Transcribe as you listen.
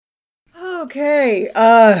Okay.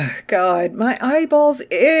 God, my eyeballs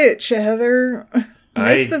itch, Heather.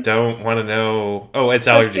 I don't want to know. Oh, it's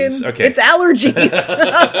allergies. Okay. It's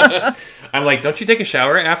allergies. I'm like, don't you take a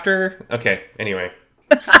shower after? Okay, anyway.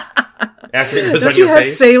 After it goes Don't on you your have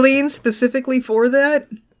face? saline specifically for that?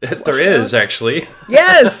 There is, actually.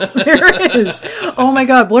 Yes, there is. Oh my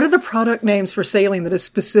God, what are the product names for saline that is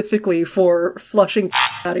specifically for flushing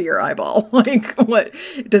out of your eyeball? Like, what?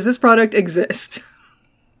 Does this product exist?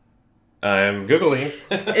 I'm Googling.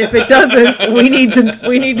 If it doesn't, we need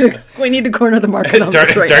to corner the market on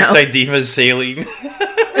this right Dark now. Side Divas saline.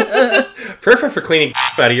 Perfect for cleaning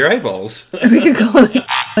out of your eyeballs. We could call it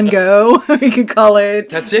and go. We could call it.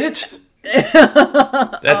 That's it.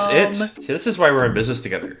 That's it. See, this is why we're in business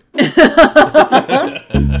together.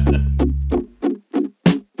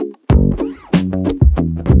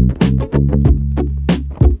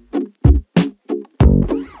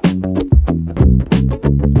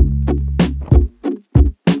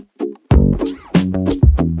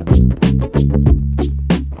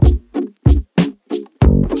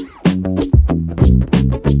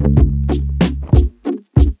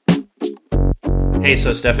 Hey,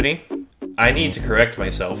 so Stephanie, I need to correct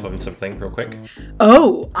myself on something real quick.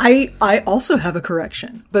 Oh, I also have a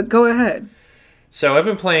correction, but go ahead. So I've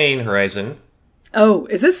been playing Horizon. Oh,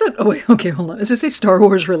 is this a... Oh, wait, okay, hold on. Is this a Star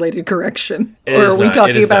Wars related correction? It Or is are we not. It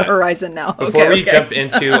talking is about not. Horizon now? Before we okay. jump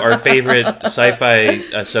into our favorite sci-fi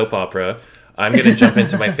soap opera, I'm going to jump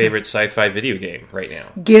into my favorite sci-fi video game right now.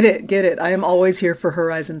 Get it. I am always here for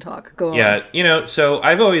Horizon talk. Go on. Yeah, so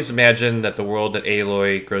I've always imagined that the world that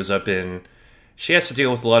Aloy grows up in, she has to deal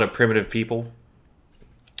with a lot of primitive people.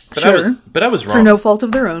 But Sure. I was wrong. Through no fault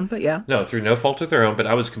of their own, but yeah. No, through no fault of their own, but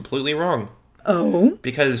I was completely wrong. Oh?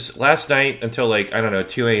 Because last night, until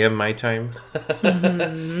 2 a.m. my time,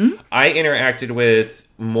 I interacted with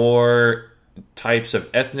more types of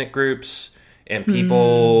ethnic groups and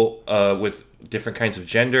people with different kinds of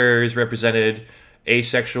genders represented,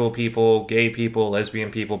 asexual people, gay people, lesbian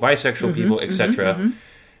people, bisexual people, etc.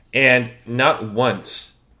 And not once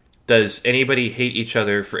does anybody hate each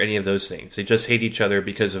other for any of those things. They just hate each other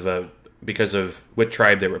because of what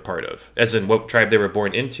tribe they were part of, as in what tribe they were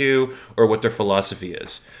born into or what their philosophy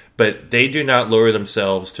is. But they do not lower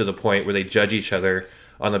themselves to the point where they judge each other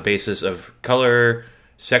on the basis of color,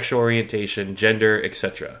 sexual orientation, gender,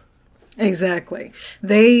 etc. Exactly.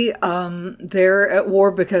 They're at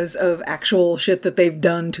war because of actual shit that they've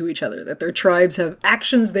done to each other, that their tribes have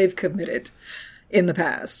actions they've committed in the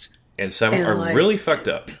past. And some are really fucked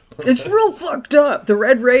up. It's real fucked up. The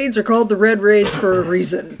Red Raids are called the Red Raids for a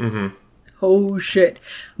reason. Oh shit.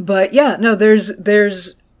 But yeah, no,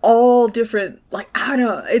 there's all different, I don't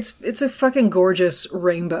know, it's a fucking gorgeous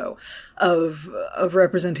rainbow of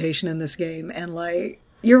representation in this game. And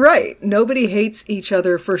you're right. Nobody hates each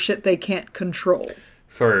other for shit they can't control.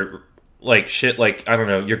 For shit I don't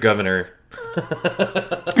know, your governor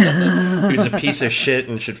who's a piece of shit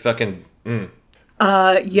and should fucking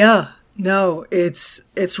Yeah. No, it's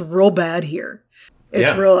real bad here.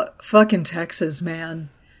 It's real fucking Texas, man.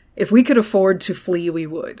 If we could afford to flee, we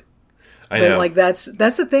would. I know. But that's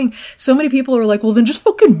the thing. So many people are like, well, then just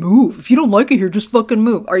fucking move. If you don't like it here, just fucking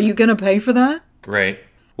move. Are you gonna pay for that? Right.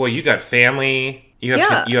 Well, you got family. You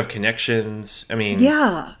have connections. I mean,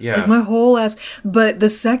 Yeah. Like my whole ass. But the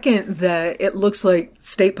second that it looks like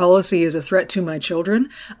state policy is a threat to my children,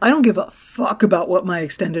 I don't give a fuck about what my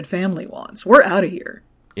extended family wants. We're out of here.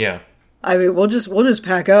 Yeah. I mean, we'll just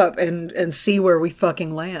pack up and see where we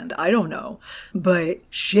fucking land. I don't know. But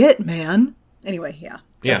shit, man. Anyway, yeah.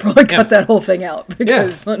 Yeah. I'll probably cut that whole thing out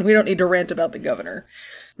because we don't need to rant about the governor.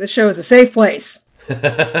 This show is a safe place.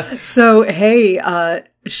 So, hey,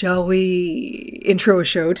 shall we intro a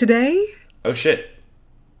show today? Oh shit.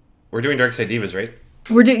 We're doing Dark Side Divas, right?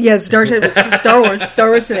 We're doing, yes, Star Wars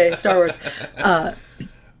today, Star Wars.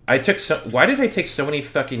 Why did I take so many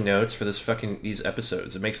fucking notes for these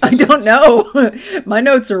episodes? It makes no I don't know. My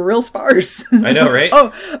notes are real sparse. I know, right?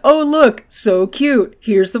 Oh, look, so cute.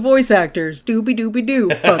 Here's the voice actors. Doobie doobie doo.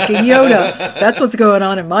 Fucking Yoda. That's what's going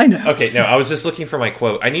on in my notes. Okay, no, I was just looking for my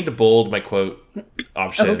quote. I need to bold my quote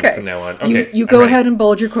option from now on. Okay, you go ahead and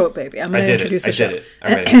bold your quote, baby. I'm going to introduce the show. I did it.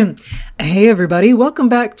 I'm ready. Hey, everybody. Welcome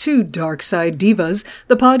back to Dark Side Divas,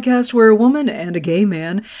 the podcast where a woman and a gay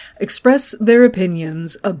man express their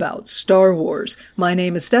opinions about Star Wars. My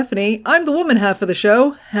name is Stephanie. I'm the woman half of the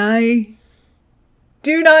show. I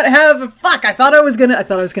do not have fuck. I thought I was gonna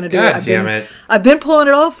do it. God damn it! I've been pulling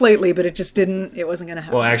it off lately, but it wasn't gonna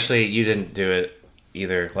happen. Well, actually, you didn't do it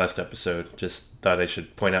either last episode. Just thought I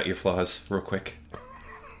should point out your flaws real quick.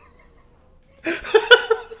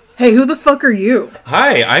 Hey, who the fuck are you?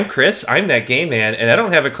 Hi, I'm Chris. I'm that gay man, and I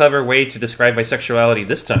don't have a clever way to describe my sexuality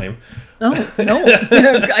this time. Oh, no.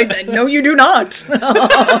 No, you do not.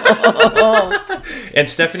 And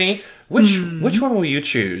Stephanie, which one will you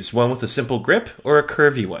choose? One with a simple grip or a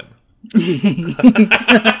curvy one?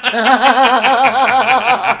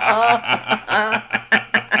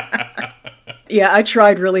 Yeah, I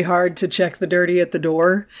tried really hard to check the dirty at the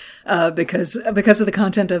door because of the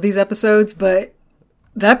content of these episodes, but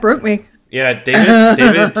that broke me. Yeah,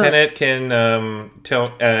 David Tennant can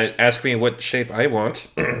ask me what shape I want.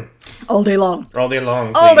 All day long. All day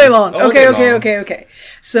long. All day please. long. All Okay, day okay, long. okay, okay.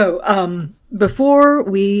 So, before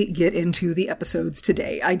we get into the episodes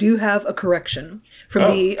today, I do have a correction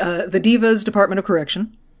from the Divas Department of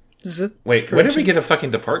Correction. Wait, when did we get a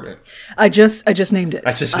fucking department? I just named it.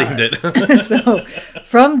 I just named it. So,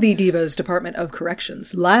 from the Divas Department of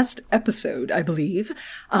Corrections, last episode, I believe,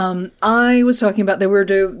 I was talking about they were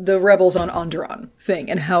the rebels on Onderon thing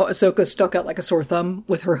and how Ahsoka stuck out like a sore thumb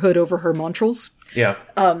with her hood over her montrals. Yeah.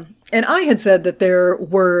 And I had said that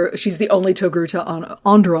she's the only Togruta on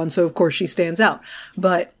Onderon, so of course she stands out.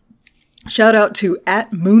 But shout out to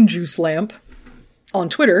 @MoonJuiceLamp on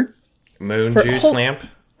Twitter. Lamp.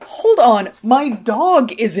 Hold on, my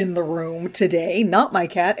dog is in the room today, not my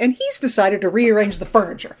cat, and he's decided to rearrange the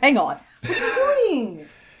furniture. Hang on. What are you doing?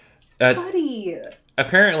 Buddy.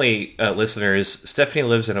 Apparently, listeners, Stephanie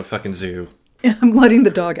lives in a fucking zoo. I'm letting the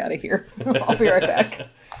dog out of here. I'll be right back.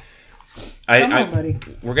 Come on, buddy.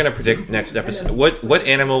 We're gonna predict next episode. What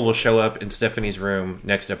animal will show up in Stephanie's room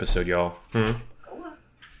next episode, y'all?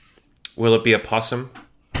 Will it be a possum?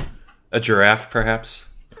 A giraffe, perhaps?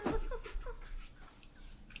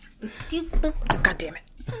 Oh, God damn it.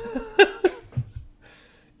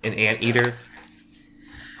 An anteater?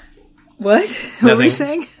 What? What were you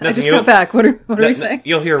saying? I just got back. What are we saying?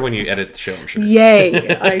 You'll hear when you edit the show, I'm sure.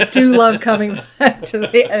 Yay. I do love coming back to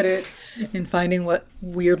the edit and finding what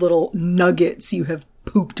weird little nuggets you have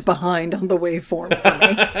pooped behind on the waveform for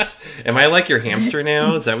me. Am I like your hamster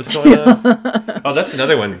now? Is that what's going on? Oh, that's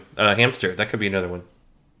another one. Hamster. That could be another one.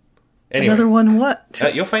 Anyway. Another one what?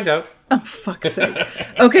 You'll find out. Oh, fuck's sake.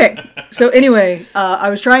 Okay. So anyway, I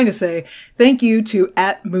was trying to say thank you to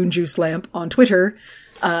 @MoonJuiceLamp on Twitter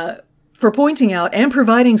for pointing out and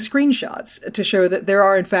providing screenshots to show that there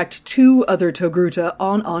are, in fact, 2 other Togruta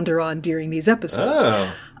on Onderon during these episodes.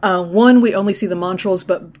 Oh. One, we only see the montrals,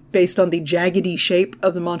 but based on the jaggedy shape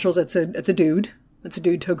of the montrals, it's a dude. It's a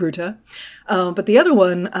dude Togruta. But the other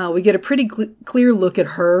one, we get a pretty clear look at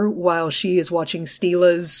her while she is watching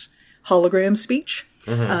Steela's hologram speech.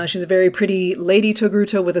 Mm-hmm. She's a very pretty lady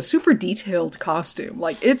Togruta with a super detailed costume.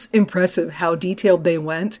 Like, it's impressive how detailed they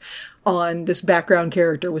went on this background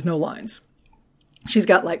character with no lines. She's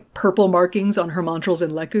got like purple markings on her montrals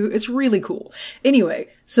and Leku. It's really cool. Anyway,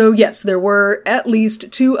 so yes, there were at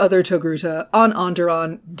least 2 other Togruta on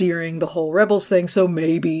Onderon during the whole Rebels thing, so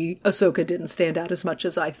maybe Ahsoka didn't stand out as much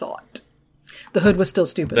as I thought. The hood was still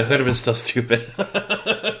stupid.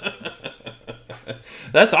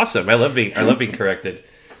 That's awesome. I love being corrected.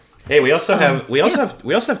 Hey, we also have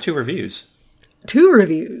 2 reviews. 2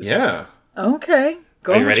 reviews. Yeah. Okay.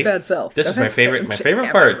 Go on with your bad self. This is my favorite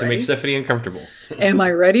part to make Stephanie uncomfortable. Am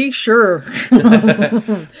I ready? Sure.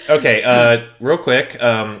 Okay, real quick.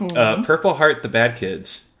 Purple Heart the Bad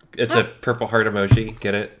Kids. It's a purple heart emoji.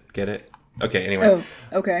 Get it? Okay, anyway. Oh,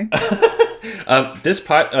 okay.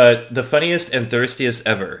 The Funniest and Thirstiest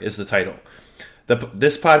Ever is the title.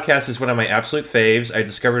 This podcast is one of my absolute faves. I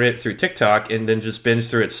discovered it through TikTok and then just binged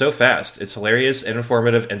through it so fast. It's hilarious and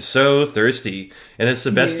informative and so thirsty. And it's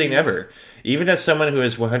the best thing ever. Even as someone who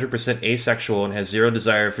is 100% asexual and has zero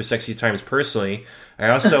desire for sexy times personally, I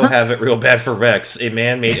also have it real bad for Rex, a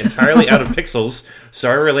man made entirely out of pixels, so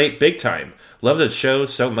I relate big time. Love the show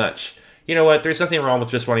so much. You know what? There's nothing wrong with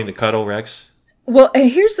just wanting to cuddle, Rex. Well, and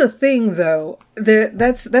here's the thing, though.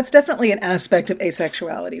 That's definitely an aspect of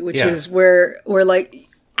asexuality, which is where like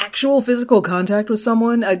actual physical contact with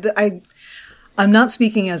someone. I'm not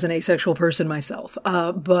speaking as an asexual person myself,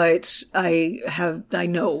 but I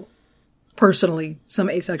know personally some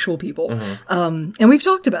asexual people, and we've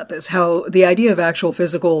talked about this. How the idea of actual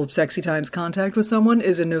physical sexy times contact with someone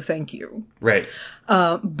is a no thank you. Right.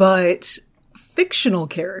 But fictional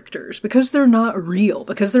characters, because they're not real,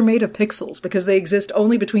 because they're made of pixels, because they exist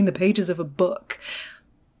only between the pages of a book.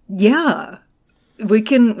 Yeah,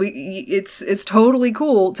 it's totally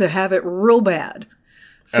cool to have it real bad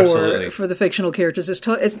for the fictional characters.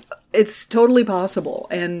 It's totally possible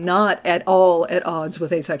and not at all at odds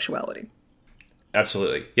with asexuality.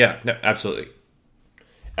 Absolutely. Yeah, no, absolutely.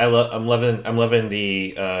 I'm loving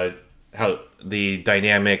the the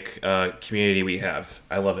dynamic community we have.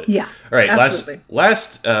 I love it. Yeah, All right. absolutely.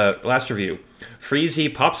 Last review.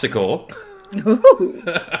 Freezy Popsicle. Ooh.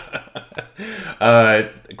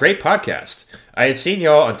 Great podcast. I had seen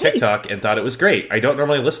y'all on TikTok and thought it was great. I don't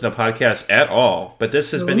normally listen to podcasts at all, but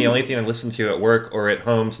this has been the only thing I listen to at work or at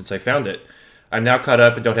home since I found it. I'm now caught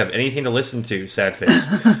up and don't have anything to listen to, sad face.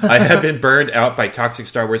 I have been burned out by toxic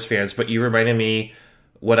Star Wars fans, but you reminded me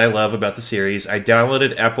what I love about the series. I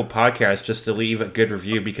downloaded Apple Podcasts just to leave a good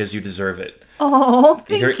review because you deserve it. Oh,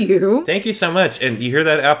 thank you. Thank you so much. And you hear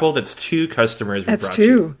that, Apple? That's 2 customers we That's brought 2.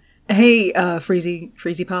 you. Hey,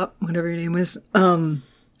 Freezy Pop, whatever your name is.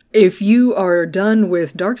 If you are done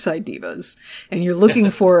with Darkside Divas and you're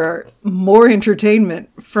looking for more entertainment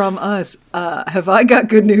from us, have I got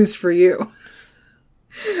good news for you?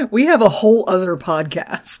 We have a whole other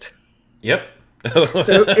podcast. Yep.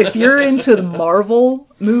 So if you're into the Marvel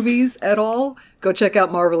movies at all, go check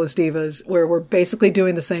out Marvelous Divas, where we're basically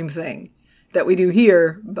doing the same thing that we do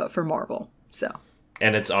here, but for Marvel. So,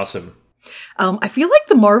 And it's awesome. I feel like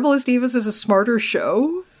the Marvelous Divas is a smarter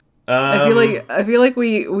show. I feel like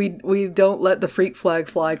we don't let the freak flag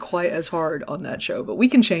fly quite as hard on that show, but we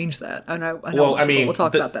can change that. I know. We'll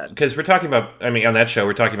talk about that because we're talking about. I mean, on that show,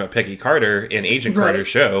 we're talking about Peggy Carter and Agent Carter's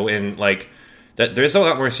show, and like that. There's a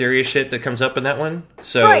lot more serious shit that comes up in that one.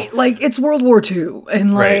 So right, like it's World War II,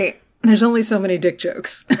 and like there's only so many dick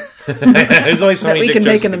jokes. There's only so many dick jokes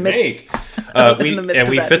make in the midst.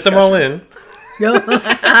 We fit them all in. Yeah,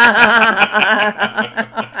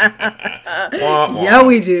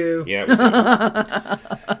 we do. Yeah, we do.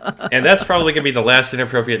 And that's probably going to be the last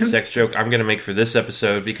inappropriate sex joke I'm going to make for this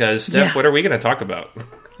episode because, Steph, what are we going to talk about?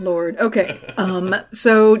 Lord. Okay.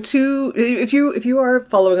 So if you are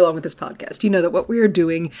following along with this podcast, you know that what we are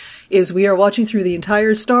doing is we are watching through the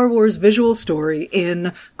entire Star Wars visual story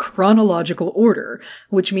in chronological order,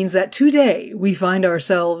 which means that today we find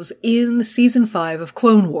ourselves in season 5 of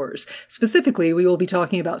Clone Wars. Specifically, we will be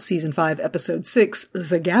talking about season 5, episode 6,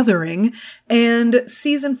 The Gathering, and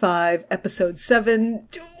season 5, episode 7.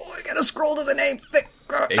 Oh, I gotta scroll to the name.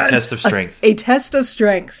 A Test of Strength. A Test of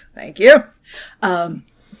Strength. Thank you.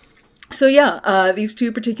 So yeah, these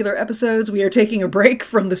 2 particular episodes, we are taking a break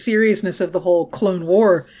from the seriousness of the whole Clone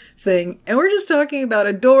War thing, and we're just talking about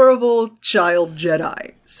adorable child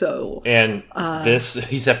Jedi. So, and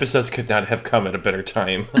these episodes could not have come at a better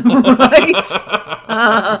time, right?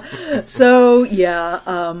 So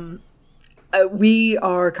yeah, we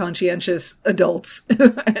are conscientious adults,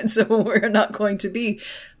 and so we're not going to be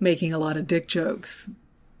making a lot of dick jokes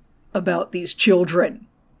about these children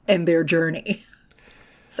and their journey.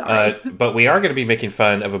 Sorry. But we are going to be making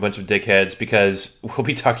fun of a bunch of dickheads because we'll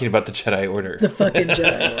be talking about the Jedi Order. The fucking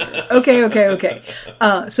Jedi Order. Okay.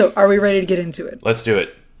 So are we ready to get into it? Let's do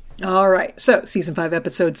it. All right. So season 5,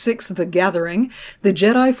 episode 6, The Gathering. The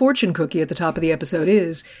Jedi fortune cookie at the top of the episode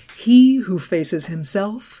is, "He who faces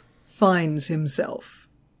himself finds himself."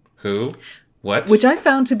 Who? What? Which I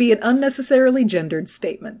found to be an unnecessarily gendered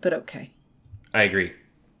statement, but okay. I agree.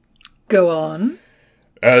 Go on.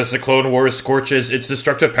 As the Clone Wars scorches its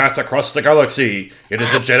destructive path across the galaxy, it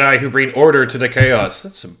is the Jedi who bring order to the chaos.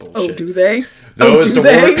 That's some bullshit. Oh, do they? Though as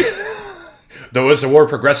the war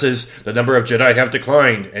progresses, the number of Jedi have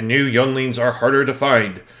declined, and new younglings are harder to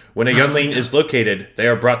find. When a youngling is located, they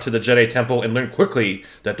are brought to the Jedi Temple and learn quickly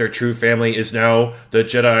that their true family is now the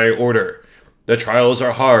Jedi Order. The trials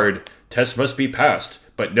are hard, tests must be passed,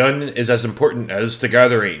 but none is as important as the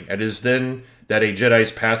Gathering. It is then that a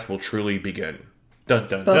Jedi's path will truly begin. Dun,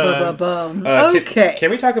 dun, dun. Okay.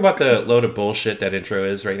 Can we talk about the load of bullshit that intro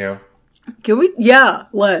is right now? Can we? Yeah,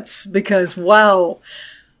 let's. Because, wow.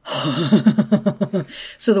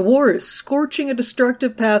 So the war is scorching a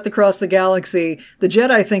destructive path across the galaxy. The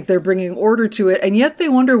Jedi think they're bringing order to it, and yet they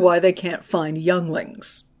wonder why they can't find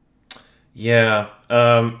younglings. Yeah.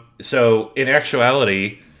 So, in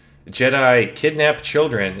actuality, Jedi kidnap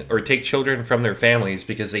children or take children from their families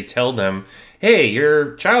because they tell them, hey,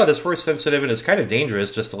 your child is force sensitive and it's kind of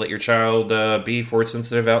dangerous just to let your child be force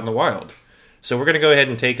sensitive out in the wild. So we're going to go ahead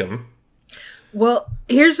and take them. Well,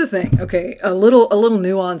 here's the thing. Okay, a little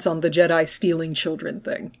nuance on the Jedi stealing children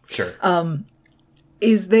thing. Sure.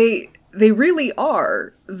 Is they really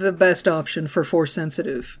are the best option for force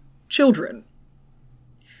sensitive children.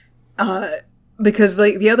 Because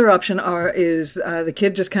the other option is the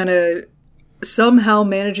kid just kind of somehow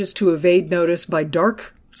manages to evade notice by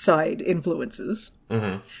dark side influences.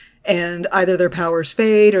 Mm-hmm. And either their powers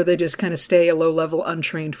fade or they just kind of stay a low-level,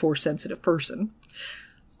 untrained, force-sensitive person.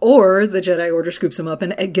 Or the Jedi Order scoops them up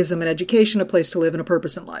and gives them an education, a place to live, and a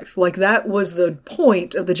purpose in life. Like, that was the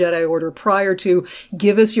point of the Jedi Order prior to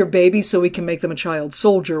give us your baby so we can make them a child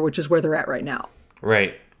soldier, which is where they're at right now.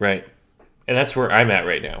 Right. And that's where I'm at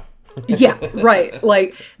right now. Yeah, right.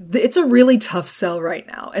 Like, it's a really tough sell right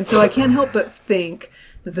now. And so I can't help but think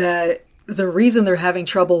that the reason they're having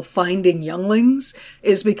trouble finding younglings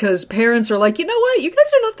is because parents are like, you know what? You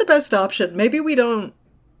guys are not the best option. Maybe we don't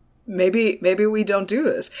do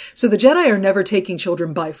this. So the Jedi are never taking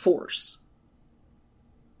children by force.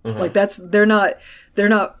 Mm-hmm. Like, they're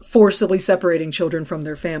not forcibly separating children from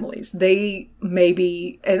their families. They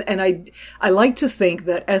maybe, and I like to think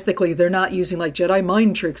that ethically they're not using like Jedi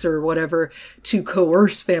mind tricks or whatever to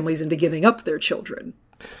coerce families into giving up their children.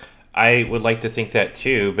 I would like to think that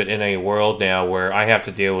too, but in a world now where I have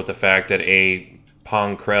to deal with the fact that a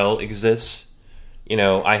Pong Krell exists,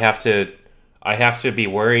 I have to be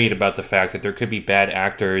worried about the fact that there could be bad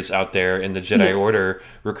actors out there in the Jedi Order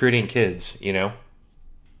recruiting kids,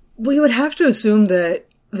 We would have to assume that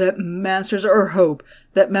masters, or hope,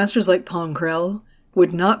 that masters like Pong Krell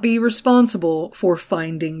would not be responsible for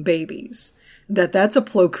finding babies. That's a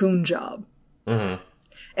Plo Koon job. Mm-hmm.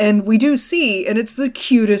 And we do see, and it's the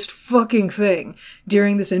cutest fucking thing,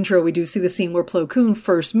 during this intro we do see the scene where Plo Koon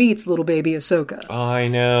first meets little baby Ahsoka. Oh, I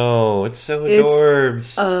know. It's so adorbs.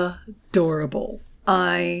 It's adorable.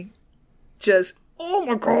 I just, oh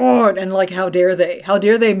my god! And like, how dare they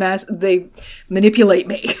they manipulate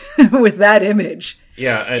me with that image?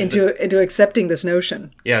 Yeah, into accepting this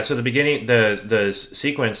notion. Yeah, so the beginning, the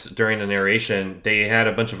sequence during the narration, they had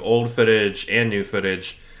a bunch of old footage and new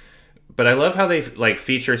footage. But I love how they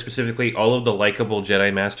feature specifically all of the likable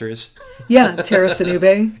Jedi Masters. Yeah, Tara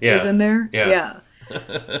Sinube is in there. Yeah.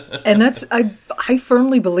 And that's, I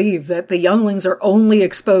firmly believe that the younglings are only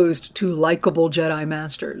exposed to likable Jedi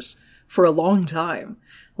Masters for a long time.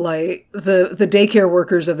 Like, the daycare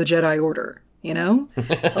workers of the Jedi Order,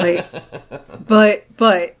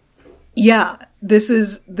 but yeah,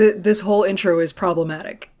 this whole intro is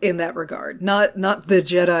problematic in that regard. Not the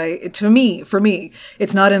Jedi, for me,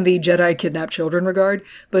 it's not in the Jedi kidnap children regard,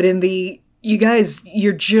 but in the, you guys,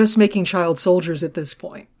 you're just making child soldiers at this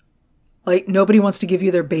point. Like, nobody wants to give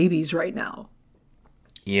you their babies right now.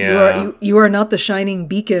 Yeah. You are not the shining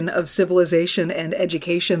beacon of civilization and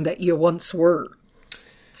education that you once were.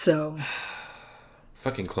 So.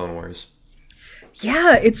 Fucking Clone Wars.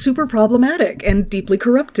 Yeah, it's super problematic and deeply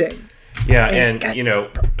corrupting. Yeah, and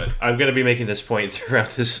I'm going to be making this point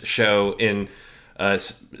throughout this show in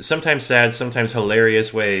sometimes sad, sometimes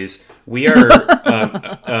hilarious ways. We are,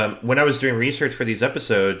 when I was doing research for these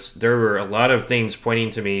episodes, there were a lot of things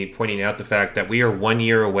pointing out the fact that we are 1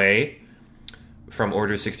 year away from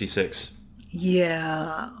Order 66.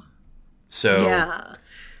 Yeah.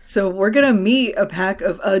 So we're going to meet a pack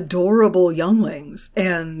of adorable younglings,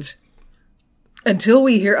 and until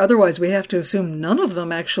we hear otherwise, we have to assume none of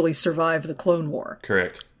them actually survive the Clone War.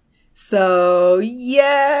 Correct. So,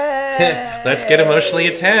 yeah. Let's get emotionally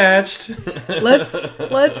attached.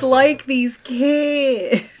 let's like these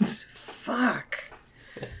kids. Fuck.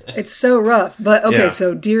 It's so rough. But okay,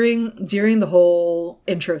 So during the whole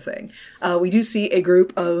intro thing, we do see a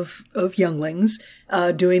group of younglings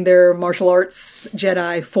doing their martial arts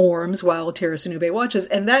Jedi forms while Tara Sinube watches,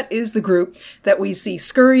 and that is the group that we see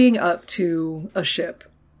scurrying up to a ship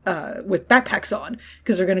with backpacks on,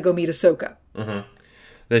 because they're going to go meet Ahsoka. Mm-hmm.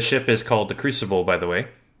 The ship is called the Crucible, by the way.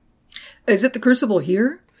 Is it the Crucible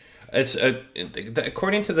here? It's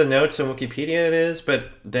according to the notes on Wikipedia, it is, but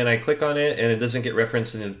then I click on it and it doesn't get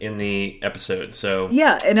referenced in the episode. So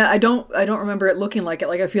yeah, and I don't remember it looking like it.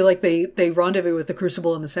 Like, I feel like they rendezvous with the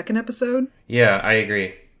Crucible in the second episode. Yeah, I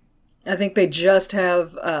agree. I think they just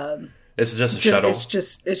have. It's just a shuttle. It's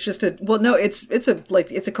just a. Well, no, it's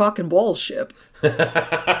a cock and balls ship.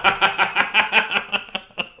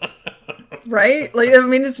 Right? Like, I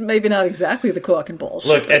mean, it's maybe not exactly the cock and balls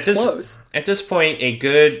ship. Look, at this point, a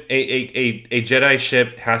Jedi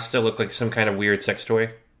ship has to look like some kind of weird sex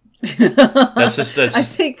toy. That's I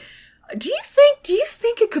think. Do you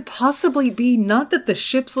think it could possibly be not that the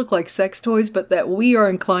ships look like sex toys, but that we are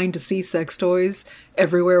inclined to see sex toys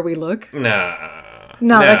everywhere we look? Nah.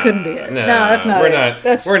 No, that couldn't be it. No, that's not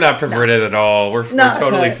it. We're not perverted at all. We're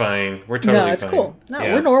totally fine. We're totally fine. No, it's cool. No,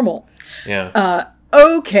 we're normal. Yeah.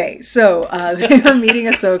 Okay, so they are meeting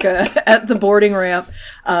Ahsoka at the boarding ramp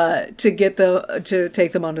to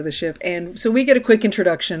take them onto the ship, and so we get a quick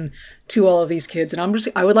introduction to all of these kids. And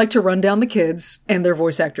I would like to run down the kids and their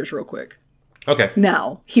voice actors real quick. Okay.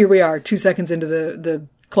 Now, here we are, 2 seconds into the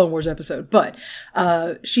Clone Wars episode, but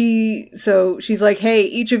she's like, "Hey,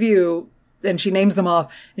 each of you, and she names them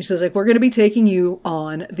off, and she says, like, we're going to be taking you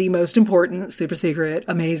on the most important, super secret,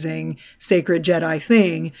 amazing, sacred Jedi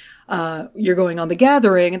thing. You're going on the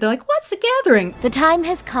Gathering. And they're like, what's the Gathering? The time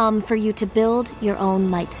has come for you to build your own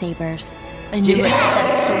lightsabers. And you're like,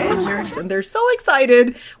 that's so wizard. And they're so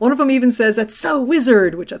excited. One of them even says, that's so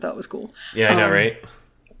wizard, which I thought was cool. Yeah, I know, right?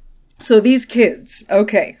 So these kids,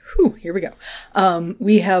 okay, here we go.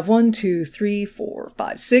 We have 1, 2, 3, 4,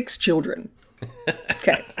 5, 6 children.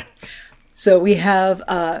 Okay. So we have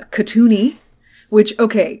Katuni, which,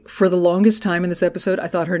 okay, for the longest time in this episode, I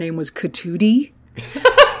thought her name was Katudi.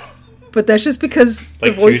 But that's just because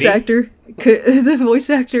like the voice Tootie? the voice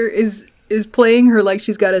actor is playing her like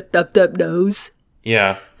she's got a stuffed up nose.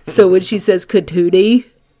 Yeah. So when she says Katudi,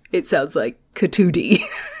 it sounds like Katudi.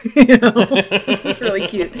 You know? It's really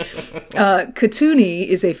cute. Katuni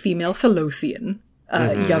is a female Thalothian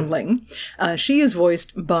youngling. She is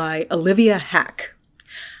voiced by Olivia Hack.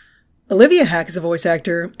 Olivia Hack is a voice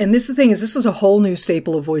actor, and this is a whole new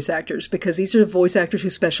staple of voice actors, because these are voice actors who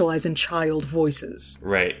specialize in child voices.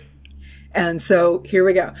 Right. And so, here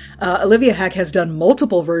we go. Olivia Hack has done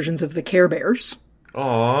multiple versions of the Care Bears.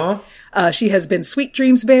 Aww. She has been Sweet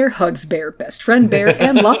Dreams Bear, Hugs Bear, Best Friend Bear,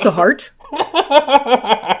 and Lots of Heart.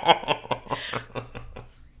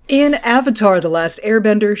 In Avatar: The Last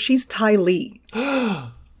Airbender, she's Ty Lee.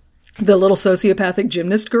 The little sociopathic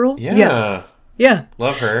gymnast girl. Yeah. Yeah.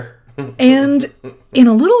 Love her. And in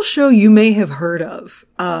a little show you may have heard of,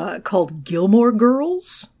 called Gilmore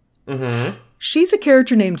Girls, she's a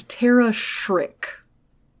character named Tara Schrick.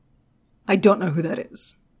 I don't know who that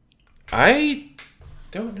is. I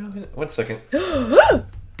don't know. 1 second.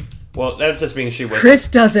 Well, that just means she was. Chris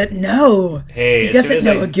doesn't know. Hey, he doesn't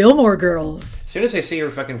know Gilmore Girls. As soon as I see her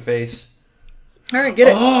fucking face. All right, get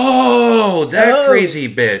it. Oh, that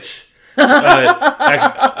crazy bitch. Tana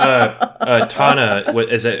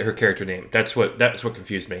is that her character name? That's what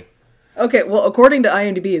confused me. Okay, well, according to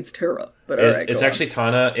IMDb, it's Tara. But all right, it's actually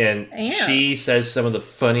Tana, and she says some of the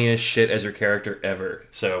funniest shit as her character ever.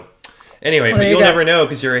 So, anyway, but you'll never know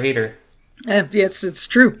because you're a hater. Yes, it's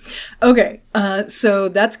true. Okay, so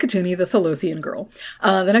that's Katuni, the Thalothian girl.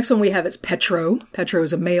 The next one we have is Petro. Petro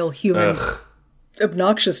is a male human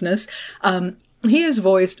obnoxiousness. He is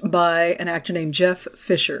voiced by an actor named Jeff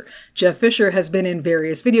Fisher. Jeff Fisher has been in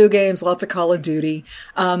various video games, lots of Call of Duty.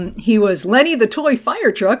 He was Lenny the toy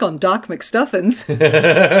fire truck on Doc McStuffins.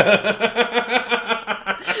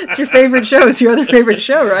 It's your favorite show. It's your other favorite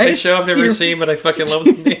show, right? A show I've never seen, but I fucking love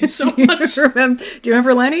the name so much. Do you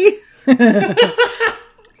remember Lenny?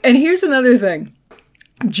 And here's another thing.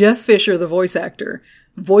 Jeff Fisher, the voice actor,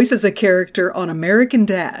 voices a character on American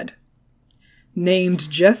Dad named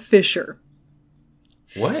Jeff Fisher.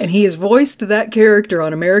 What? And he has voiced that character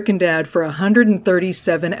on American Dad for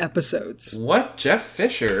 137 episodes. What? Jeff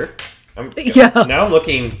Fisher? Yeah. Now I'm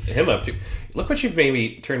looking him up too. Look what you've made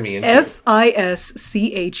me turn me into. Fischer.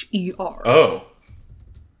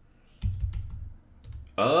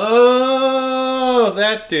 Oh,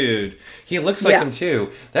 that dude. He looks like him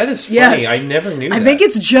too. That is funny. Yes. I never knew that. I think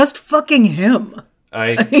it's just fucking him.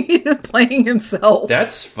 He's playing himself.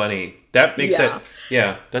 That's funny. That makes it.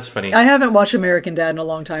 Yeah, that's funny. I haven't watched American Dad in a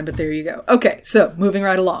long time, but there you go. Okay, so moving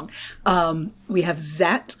right along. We have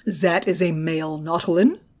Zat. Zat is a male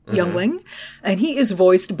Nautilin youngling, and he is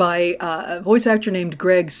voiced by a voice actor named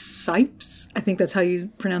Greg Sipes. I think that's how you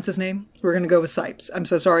pronounce his name. We're going to go with Sipes. I'm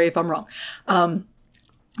so sorry if I'm wrong.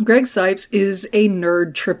 Greg Sipes is a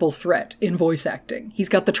nerd triple threat in voice acting. He's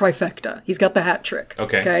got the trifecta. He's got the hat trick.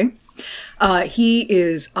 Okay? He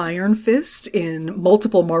is Iron Fist in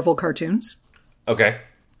multiple Marvel cartoons. Okay.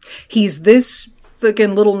 He's this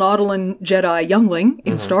fucking little Nautilin Jedi youngling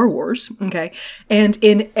in Star Wars. Okay. And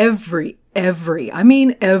in every animated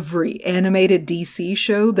DC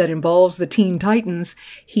show that involves the Teen Titans,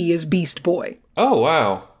 he is Beast Boy. Oh,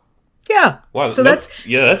 wow. Yeah. Wow. So that's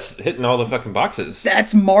hitting all the fucking boxes.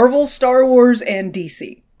 That's Marvel, Star Wars, and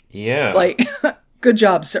DC. Yeah. Like, good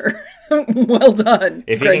job, sir. Well done.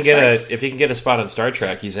 If he can get a spot on Star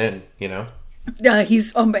Trek, he's in, you know?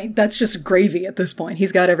 That's just gravy at this point.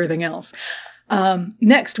 He's got everything else.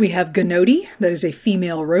 Next, we have Ganodi, that is a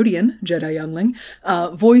female Rhodian Jedi youngling,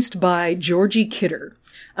 voiced by Georgie Kidder.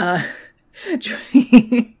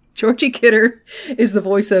 Georgie Kidder is the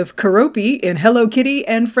voice of Keroppi in Hello Kitty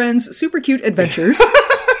and Friends' Super Cute Adventures.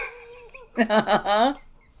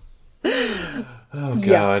 Oh,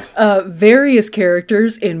 God. Yeah. Various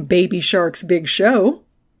characters in Baby Shark's Big Show.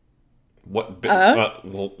 What?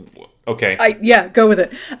 Well, okay. Go with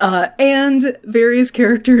it. And various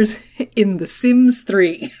characters in The Sims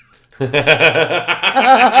 3.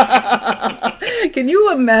 Can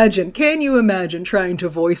you imagine trying to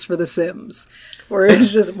voice for The Sims? Where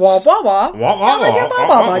it's just wah wah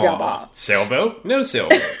wah. Sailboat? No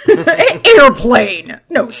sailboat. Airplane.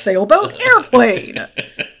 No sailboat. Airplane.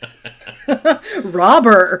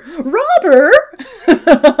 Robber.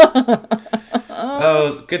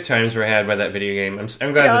 Oh, good times were had by that video game. I'm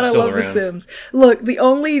glad God, it's still I love around. The Sims. Look, the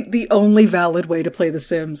only valid way to play The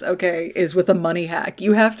Sims, okay, is with a money hack.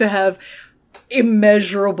 You have to have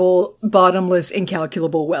immeasurable, bottomless,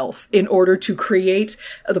 incalculable wealth in order to create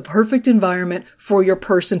the perfect environment for your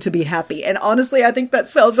person to be happy. And honestly, I think that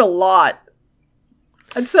says a lot.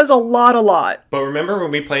 It says a lot. But remember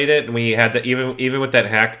when we played it and we had that, even with that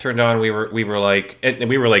hack turned on, we were like, in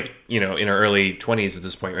our early 20s at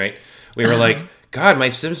this point, right? We were like, God, my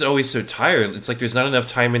Sim's always so tired. It's like there's not enough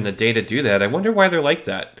time in the day to do that. I wonder why they're like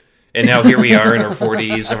that. And now here we are in our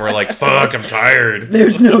 40s, and we're like, fuck, I'm tired.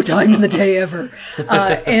 There's no time in the day ever.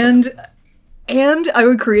 And I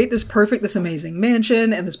would create this amazing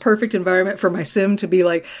mansion and this perfect environment for my Sim to be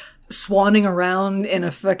like swanning around in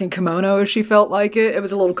a fucking kimono if she felt like it. It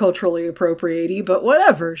was a little culturally appropriate-y, but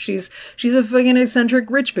whatever. She's a fucking eccentric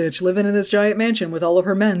rich bitch living in this giant mansion with all of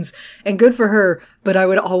her men's. And good for her, but I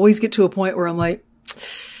would always get to a point where I'm like,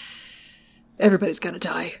 everybody's gonna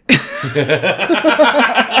die.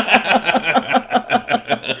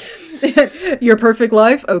 Your perfect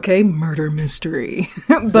life? Okay, murder mystery.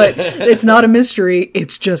 But it's not a mystery,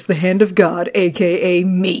 it's just the hand of God, aka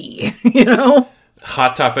me, you know?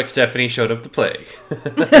 Hot Topic Stephanie showed up to play.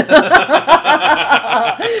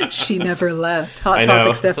 She never left. Hot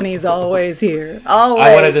Topic Stephanie's always here. Always.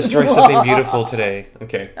 I want to destroy something beautiful today.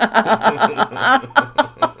 Okay.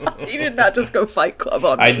 You did not just go Fight Club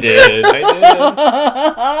on me. I did.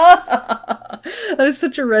 That is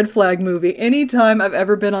such a red flag movie. Anytime I've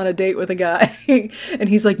ever been on a date with a guy and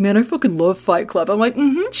he's like, man, I fucking love Fight Club. I'm like,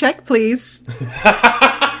 check, please.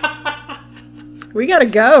 We gotta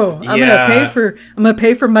go. I'm gonna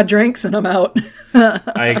pay for my drinks and I'm out.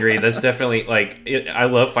 I agree. That's definitely I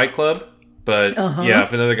love Fight Club, but yeah,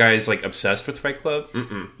 if another guy is like obsessed with Fight Club,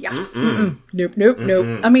 Nope.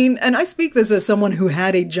 I mean, and I speak this as someone who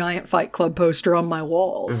had a giant Fight Club poster on my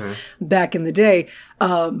walls back in the day.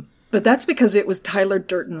 But that's because it was Tyler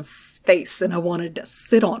Durden's face and I wanted to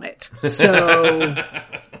sit on it. So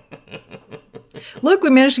look, we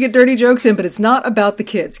managed to get dirty jokes in, but it's not about the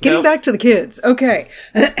kids. Getting back to the kids. Okay.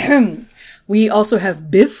 We also have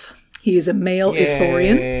Biff. He is a male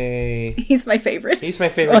Ithorian. He's my favorite. He's my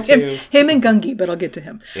favorite too. Him and Gungi, but I'll get to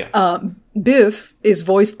him. Yeah. Biff is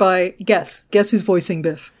voiced by, guess who's voicing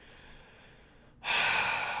Biff?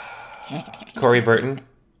 Corey Burton.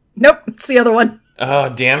 Nope, it's the other one. Oh,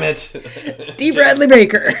 damn it. D. Bradley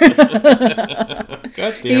Baker.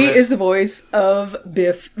 God damn He it. is the voice of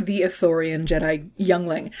Biff, the Ithorian Jedi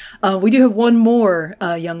youngling. We do have one more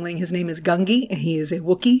youngling. His name is Gungi, and he is a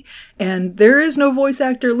Wookiee. And there is no voice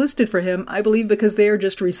actor listed for him, I believe because they are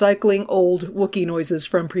just recycling old Wookiee noises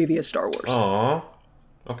from previous Star Wars. Aw.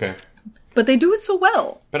 Okay. But they do it so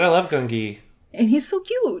well. But I love Gungi. And he's so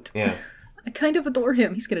cute. Yeah. I kind of adore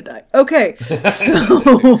him. He's gonna die. Okay. So...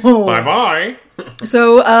 Bye-bye.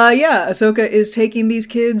 So, Ahsoka is taking these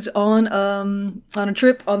kids on a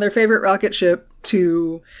trip on their favorite rocket ship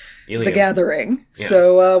to Ilium. the Gathering. Yeah.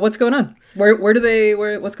 So, what's going on?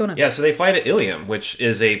 What's going on? Yeah, so they fly to Ilium, which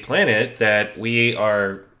is a planet that we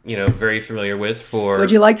are, very familiar with for... Would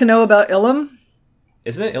you like to know about Ilum?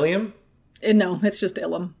 Isn't it Ilium? No, it's just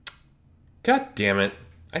Ilum. God damn it.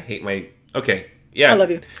 I hate my... Okay, yeah. I love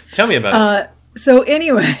you. Tell me about it. So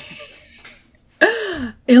anyway...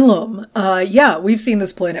 Ilum. We've seen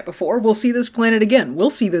this planet before. We'll see this planet again. We'll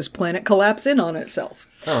see this planet collapse in on itself.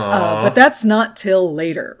 But that's not till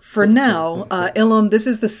later. For now, Ilum, this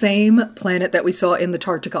is the same planet that we saw in the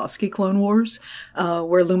Tartakovsky Clone Wars,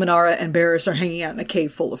 where Luminara and Barriss are hanging out in a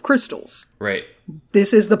cave full of crystals. Right.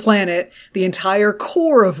 This is the planet, the entire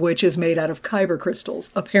core of which is made out of kyber crystals,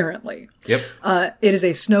 apparently. Yep. It is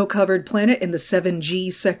a snow-covered planet in the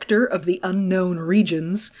 7G sector of the unknown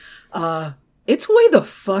regions. It's way the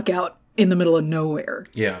fuck out in the middle of nowhere.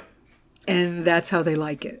 Yeah. And that's how they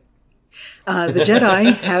like it. The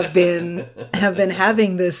Jedi have been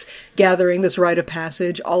having this gathering, this rite of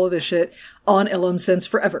passage, all of this shit on Ilum since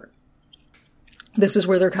forever. This is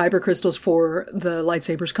where their kyber crystals for the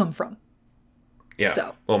lightsabers come from. Yeah.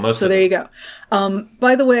 So, most so of there them. you go.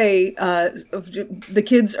 By the way, the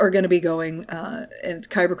kids are going to be going and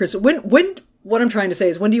kyber crystal. When what I'm trying to say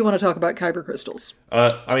is, when do you want to talk about kyber crystals?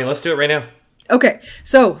 Let's do it right now. Okay,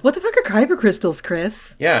 so what the fuck are kyber crystals,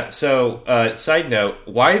 Chris? Yeah, so, side note,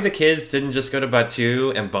 why the kids didn't just go to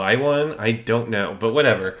Batuu and buy one, I don't know, but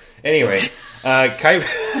whatever. Anyway, kyber...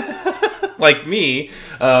 like me.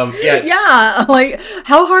 Yeah. Yeah, like,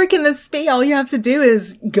 how hard can this be? All you have to do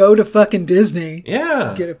is go to fucking Disney.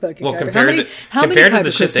 Yeah. Get a fucking well, kyber. compared How many to the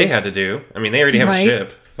kyber shit they crystals? had to do. I mean, they already have Right. a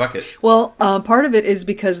ship. Fuck it. Well, part of it is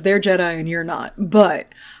because they're Jedi and you're not. But,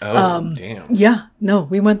 Damn. yeah, no,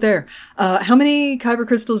 we went there. How many kyber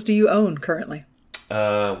crystals do you own currently?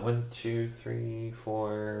 1, 2, 3,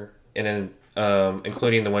 4, and then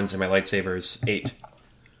including the ones in my lightsabers, 8.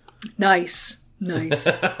 Nice.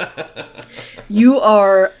 You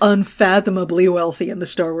are unfathomably wealthy in the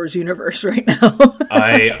Star Wars universe right now.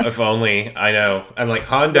 If only I know. I'm like,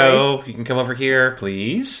 Hondo, you can come over here,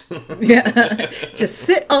 please. Yeah. Just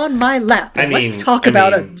sit on my lap and let's talk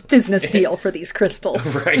about a business deal for these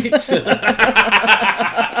crystals. Right.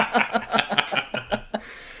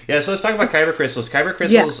 Yeah, so let's talk about kyber crystals. Kyber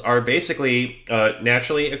crystals are basically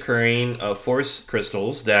naturally occurring force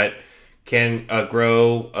crystals that can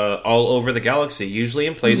grow all over the galaxy, usually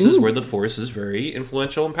in places where the force is very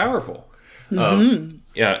influential and powerful.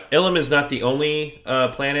 Ilum is not the only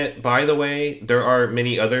planet, by the way. There are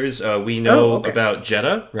many others. We know about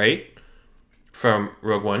Jeddah, right? From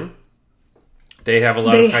Rogue One. They have a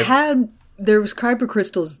lot there was kyber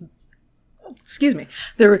crystals. Excuse me.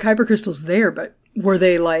 There were kyber crystals there, but were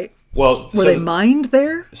they like... Were they mined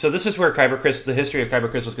there? So this is where the history of kyber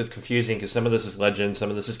crystals gets confusing, because some of this is legend, some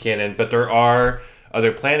of this is canon, but there are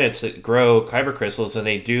other planets that grow kyber crystals, and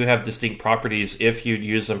they do have distinct properties if you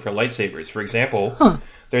use them for lightsabers. For example,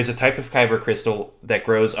 there's a type of kyber crystal that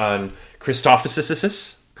grows on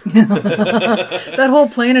Christophsis. That whole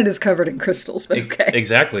planet is covered in crystals, but okay.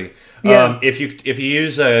 Exactly. Yeah. If you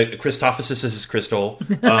use a Christophsis crystal,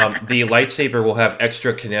 the lightsaber will have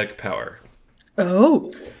extra kinetic power.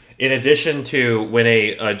 Oh. In addition to when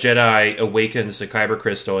a Jedi awakens the kyber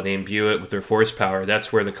crystal and they imbue it with their force power,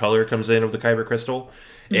 that's where the color comes in of the kyber crystal.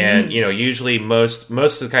 And usually most of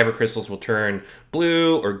the kyber crystals will turn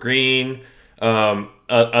blue or green.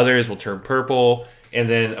 Others will turn purple. And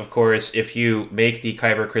then, of course, if you make the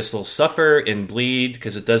kyber crystal suffer and bleed,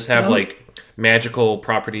 because it does have like magical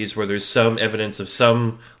properties where there's some evidence of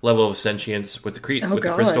some level of sentience with the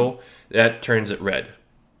crystal, that turns it red.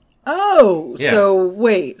 Oh, Yeah. so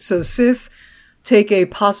wait. So Sith take a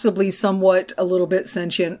possibly somewhat a little bit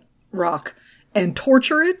sentient rock and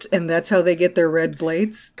torture it, and that's how they get their red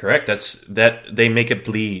blades? Correct. They make it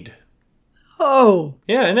bleed. Oh.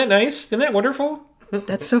 Yeah, isn't that nice? Isn't that wonderful?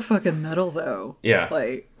 That's so fucking metal, though. Yeah.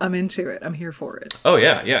 Like, I'm into it. I'm here for it. Oh,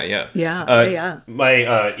 yeah. Yeah.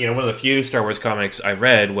 My, one of the few Star Wars comics I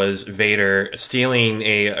read was Vader taking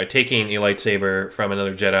a lightsaber from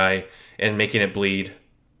another Jedi and making it bleed.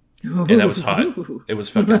 And that was hot. It was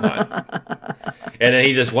fucking hot. And then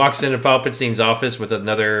he just walks into Palpatine's office with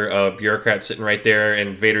another bureaucrat sitting right there,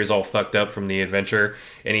 and Vader's all fucked up from the adventure,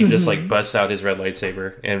 and he just like busts out his red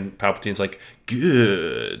lightsaber, and Palpatine's like,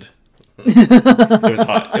 good. It was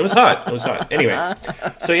hot. Anyway,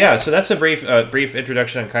 so that's a brief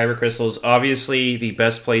introduction on kyber crystals. Obviously, the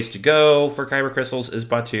best place to go for kyber crystals is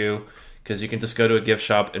Batuu, because you can just go to a gift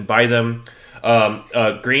shop and buy them.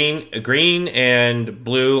 Green and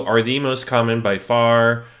blue are the most common by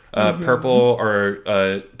far. Purple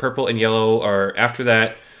and yellow are after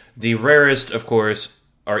that. The rarest, of course,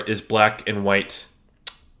 is black and white.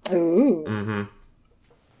 Ooh. Mm-hmm.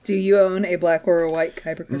 Do you own a black or a white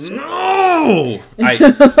kyber crystal? No.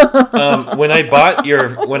 When I bought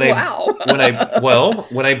your when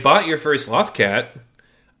I bought your first Lothcat,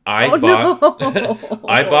 I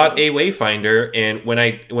bought a Wayfinder, and when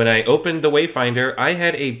I opened the Wayfinder, I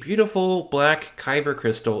had a beautiful black kyber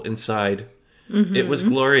crystal inside. Mm-hmm. It was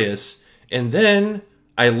glorious. And then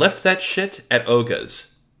I left that shit at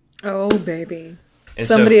Oga's. Oh, baby. And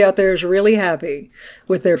somebody out there is really happy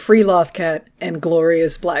with their free Lothcat and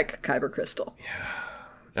glorious black kyber crystal.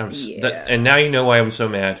 And now you know why I'm so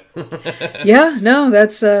mad. Yeah, no,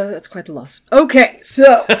 that's quite the loss. Okay,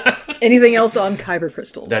 so anything else on kyber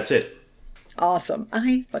crystals? That's it. Awesome.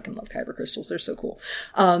 I fucking love kyber crystals. They're so cool.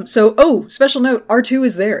 Special note, R2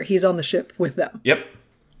 is there. He's on the ship with them. Yep.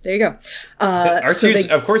 There you go.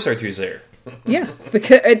 Of course R2's there. Yeah,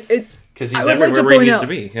 because he's everywhere where he needs to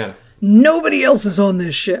be. Yeah. Nobody else is on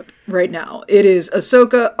this ship right now. It is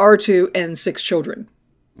Ahsoka, R2, and 6 children.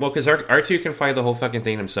 Well, because R2 can fly the whole fucking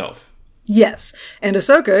thing himself. Yes, and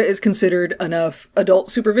Ahsoka is considered enough adult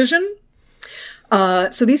supervision.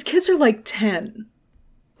 So these kids are like 10,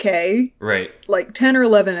 okay? Right. Like 10 or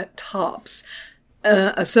 11 at tops.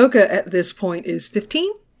 Ahsoka at this point is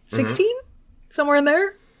 15, 16, somewhere in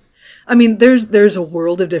there. I mean, there's a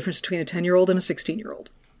world of difference between a 10-year-old and a 16-year-old.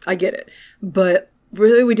 I get it. But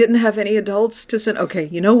Really, we didn't have any adults to send. Okay,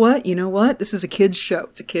 you know what? This is a kid's show.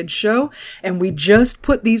 It's a kid's show, and we just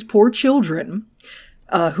put these poor children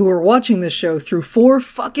who are watching this show through 4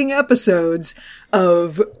 fucking episodes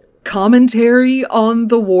of commentary on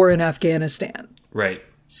the war in Afghanistan. Right.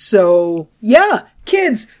 So, yeah,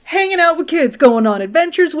 kids, hanging out with kids, going on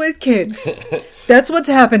adventures with kids. That's what's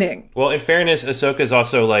happening. Well, in fairness, Ahsoka's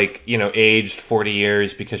also, like, aged 40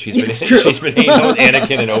 years because she's been It's true. she's been hanging out with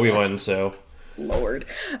Anakin and Obi-Wan, so... Lord.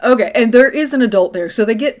 Okay, and there is an adult there, so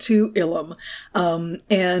they get to Ilum.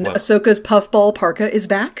 And What? Ahsoka's puffball parka is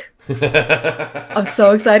back. I'm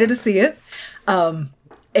so excited to see it.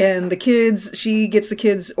 And she gets the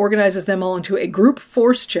kids, organizes them all into a group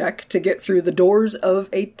force check to get through the doors of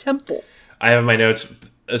a temple. I have my notes.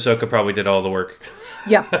 Ahsoka probably did all the work.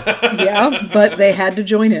 Yeah, but they had to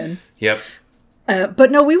join in. Yep.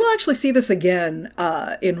 But no, we will actually see this again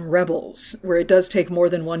in Rebels, where it does take more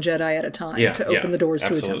than one Jedi at a time to open the doors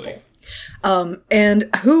absolutely. to a temple.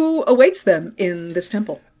 And who awaits them in this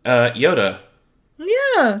temple? Yoda.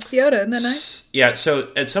 Yeah, it's Yoda. Isn't that nice? Yeah, so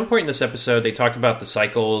at some point in this episode, they talk about the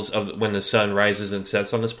cycles of when the sun rises and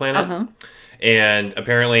sets on this planet. Uh-huh. And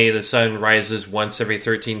apparently the sun rises once every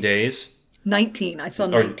 13 days. 19. I saw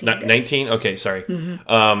 19 days. 19? Okay, sorry.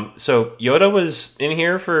 Mm-hmm. So Yoda was in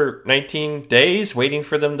here for 19 days waiting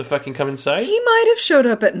for them to fucking come inside? He might have showed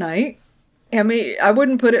up at night. I mean, I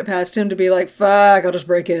wouldn't put it past him to be like, fuck, I'll just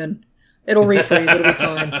break in. It'll refreeze. It'll be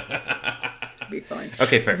fine. It'll be fine.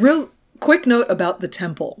 Okay, fair. Real quick note about the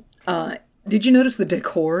temple. Did you notice the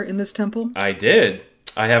decor in this temple? I did.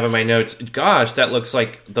 I have in my notes, gosh, that looks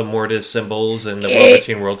like the Mortis symbols and the World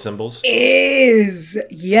Between Worlds symbols. Yes.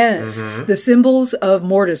 The symbols of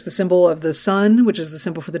Mortis, the symbol of the sun, which is the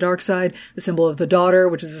symbol for the dark side, the symbol of the daughter,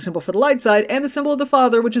 which is the symbol for the light side, and the symbol of the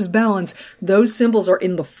father, which is balance. Those symbols are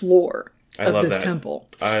in the floor of this temple.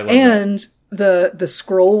 I love and the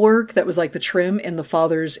scroll work that was like the trim in the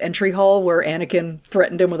father's entry hall where Anakin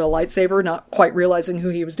threatened him with a lightsaber, not quite realizing who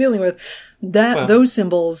he was dealing with. Those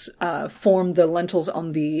symbols form the lentils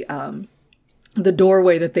on the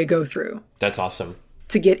doorway that they go through. That's awesome.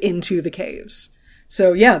 To get into the caves.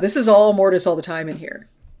 So yeah, this is all Mortis all the time in here.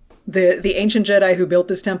 The ancient Jedi who built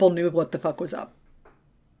this temple knew what the fuck was up.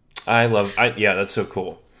 Yeah, that's so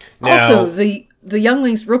cool. Now, Also, the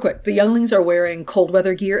younglings, real quick, the younglings are wearing cold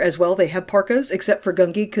weather gear as well. They have parkas, except for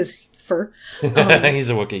Gungi, because fur. he's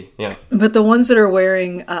a Wookiee, yeah. But the ones that are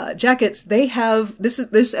wearing jackets, they have,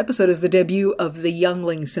 this episode is the debut of the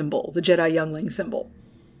youngling symbol, the Jedi youngling symbol.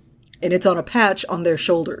 And it's on a patch on their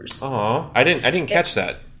shoulders. Oh, I didn't catch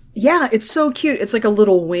that. Yeah, it's so cute. It's like a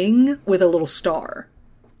little wing with a little star.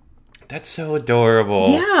 That's so adorable.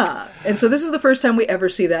 Yeah. And so this is the first time we ever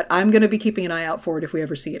see that. I'm going to be keeping an eye out for it if we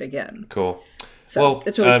ever see it again. Cool. So well,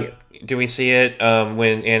 it's really cute. Do we see it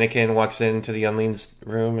when Anakin walks into the youngling's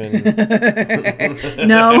room? And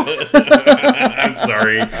No. I'm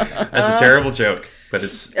sorry. That's a terrible joke. But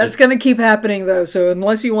That's going to keep happening, though. So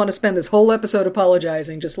unless you want to spend this whole episode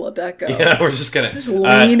apologizing, just let that go. Yeah, we're just going to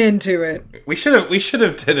lean into it. We should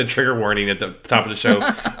have did a trigger warning at the top of the show.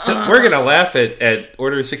 We're going to laugh at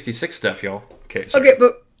Order 66 stuff, y'all. Okay, sorry. Okay,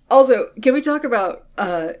 but also, can we talk about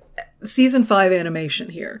season 5 animation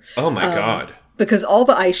here? Oh my god. Because all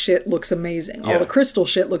the ice shit looks amazing. Yeah. All the crystal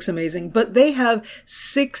shit looks amazing. But they have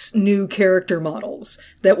 6 new character models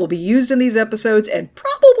that will be used in these episodes and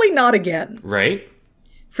probably not again. Right?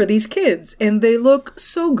 For these kids. And they look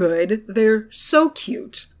so good. They're so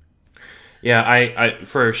cute. Yeah, I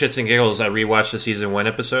for shits and giggles, I rewatched the season 1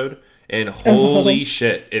 episode, and holy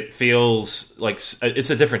shit, it feels like it's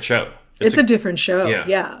a different show. It's a different show.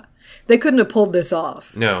 Yeah. They couldn't have pulled this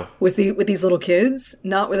off. No. With these little kids,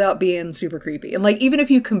 not without being super creepy. And like, even if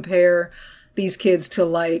you compare these kids to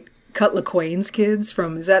like Cut LaQuane's kids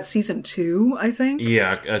from, is that season 2, I think?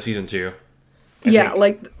 Yeah, season 2. I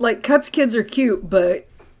think. like Cut's kids are cute, but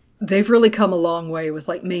they've really come a long way with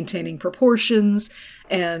like maintaining proportions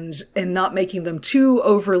and not making them too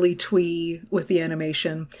overly twee with the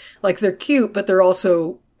animation. Like, they're cute, but they're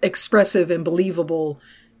also expressive and believable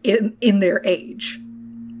in their age.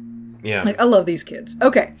 Yeah. Like, I love these kids.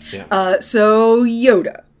 Okay. Yeah. So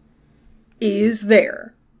Yoda is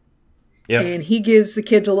there. Yeah. And he gives the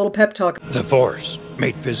kids a little pep talk. The Force,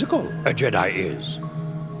 made physical, a Jedi is.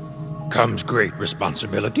 Comes great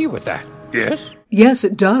responsibility with that, yes? Yes,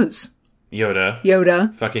 it does.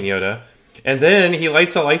 Yoda. Fucking Yoda. And then he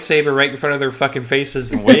lights a lightsaber right in front of their fucking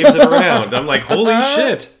faces and waves it around. I'm like, holy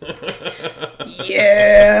shit.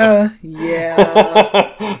 Yeah.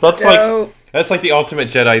 That's That's like the ultimate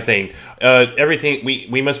Jedi thing. Everything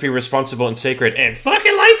we must be responsible and sacred, and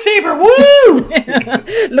fucking lightsaber, woo!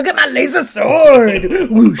 Look at my laser sword!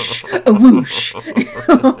 Whoosh, a whoosh.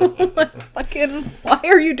 Fucking, why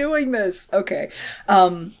are you doing this? Okay.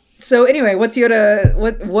 So anyway, what's Yoda?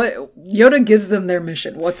 What Yoda gives them their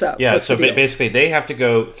mission? What's up? Yeah. What's So the deal? basically, they have to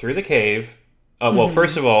go through the cave. Well,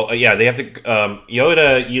 first of all, they have to.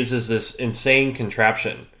 Yoda uses this insane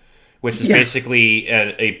contraption, which is basically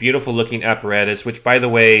a beautiful looking apparatus. Which, by the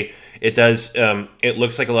way, it does. It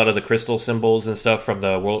looks like a lot of the crystal symbols and stuff from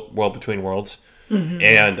the World Between Worlds.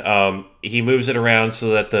 And he moves it around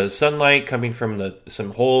so that the sunlight coming from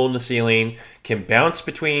some hole in the ceiling can bounce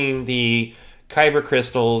between the kyber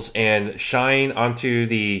crystals and shine onto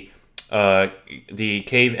the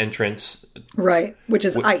cave entrance, Right, which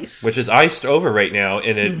is ice. which is iced over right now,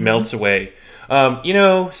 and it melts away.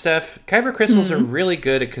 Steph, kyber crystals are really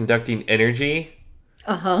good at conducting energy.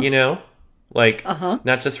 Not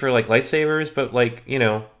just for like lightsabers, but like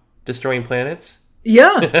destroying planets.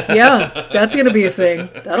 Yeah, that's gonna be a thing.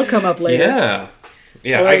 That'll come up later.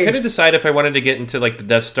 Yeah. Right. I couldn't decide if I wanted to get into like the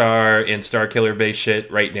Death Star and Star Killer base shit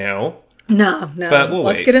right now. No. But we'll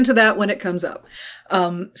Let's wait. get into that when it comes up.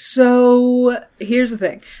 So here's the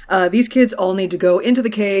thing. These kids all need to go into the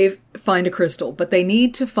cave, find a crystal, but they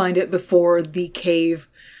need to find it before the cave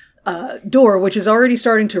door, which is already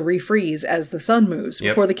starting to refreeze as the sun moves,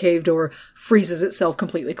 before the cave door freezes itself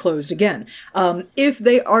completely closed again. If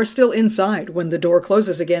they are still inside when the door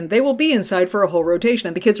closes again, they will be inside for a whole rotation.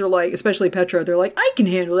 And the kids are like, especially Petra, they're like, I can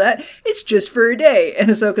handle that. It's just for a day. And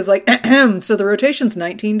Ahsoka's like, so the rotation's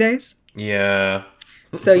 19 days? Yeah.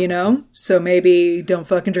 So, so maybe don't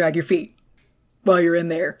fucking drag your feet while you're in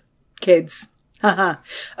there, kids. Haha.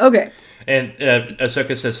 Okay. And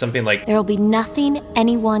Ahsoka says something like, There will be nothing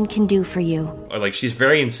anyone can do for you. or like she's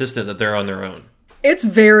very insistent that they're on their own. It's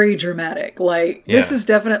very dramatic. Like, this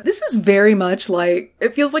Yeah. this is very much like,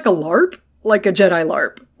 it feels like a LARP, like a Jedi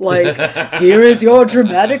LARP. Like, here is your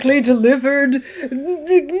dramatically delivered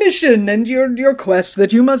mission and your quest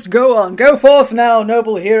that you must go on. Go forth now,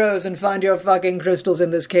 noble heroes, and find your fucking crystals in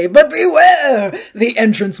this cave. But beware! The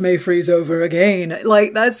entrance may freeze over again.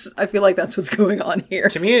 Like, I feel like that's what's going on here.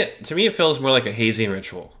 To me, it feels more like a hazing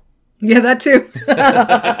ritual. Yeah, that too.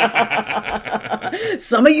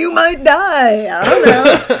 Some of you might die. I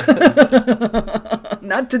don't know.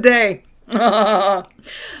 Not today.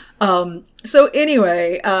 So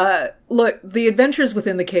anyway, look, the adventures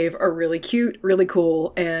within the cave are really cute, really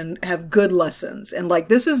cool, and have good lessons. And like,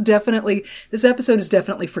 this episode is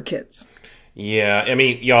definitely for kids. Yeah, I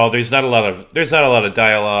mean, y'all, there's not a lot of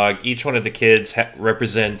dialogue. Each one of the kids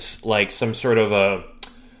represents like some sort of a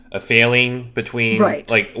failing between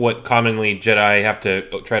like what commonly Jedi have to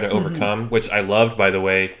try to overcome, which I loved, by the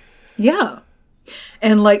way. Yeah.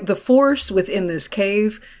 And like the Force within this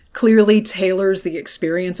cave clearly tailors the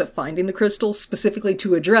experience of finding the crystals specifically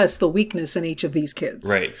to address the weakness in each of these kids.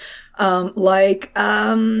 Right.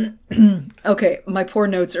 Okay, my poor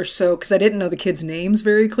notes are because I didn't know the kids' names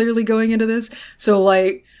very clearly going into this. So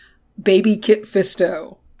like, Baby Kit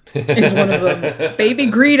Fisto is one of them. Baby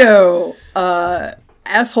Greedo,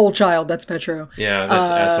 Asshole Child, that's Petro. Yeah,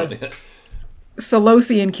 that's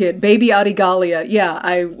Thalothian kid, Baby Adigalia. Yeah,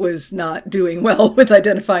 I was not doing well with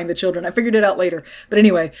identifying the children. I figured it out later. But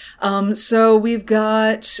anyway, so we've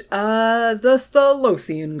got the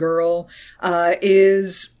Thalothian girl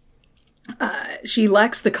she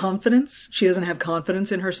lacks the confidence. She doesn't have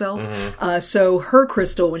confidence in herself. So her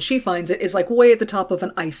crystal, when she finds it, is like way at the top of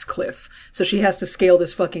an ice cliff. So she has to scale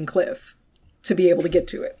this fucking cliff to be able to get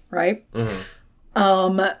to it, right?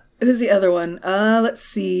 Who's the other one? Let's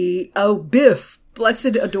see. Oh, Biff.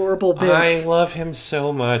 Blessed, adorable Biff. I love him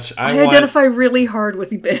so much. I identify really hard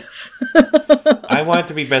with Biff. I want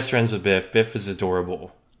to be best friends with Biff. Biff is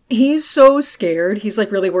adorable. He's so scared. He's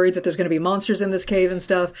like really worried that there's going to be monsters in this cave and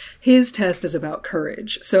stuff. His test is about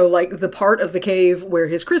courage. So like the part of the cave where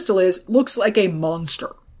his crystal is looks like a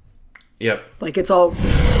monster. Yep. Like it's all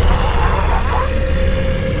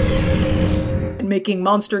making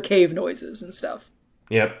monster cave noises and stuff.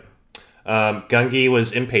 Yep. Gungi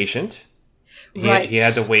was impatient. He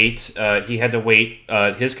had to wait.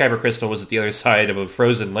 His kyber crystal was at the other side of a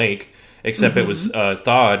frozen lake, except it was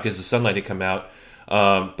thawed because the sunlight had come out.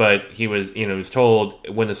 But he was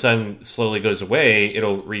told when the sun slowly goes away,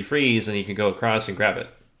 it'll refreeze and you can go across and grab it.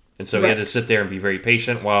 And so he had to sit there and be very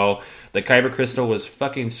patient while the kyber crystal was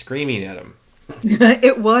fucking screaming at him.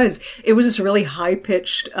 It was this really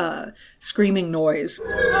high-pitched screaming noise.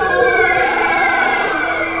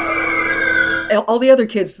 All the other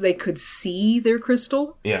kids, they could see their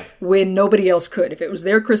crystal when nobody else could. If it was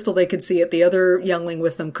their crystal, they could see it. The other youngling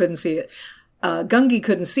with them couldn't see it. Gungi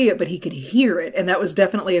couldn't see it, but he could hear it, and that was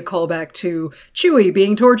definitely a callback to Chewie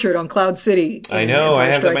being tortured on Cloud City. I know, I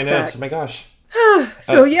have that in my notes. Oh my gosh.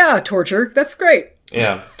 So yeah, torture. That's great.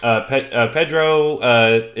 Yeah. Pedro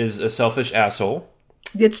is a selfish asshole.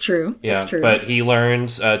 It's true. Yeah, it's true. but he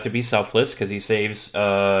learns to be selfless because he saves...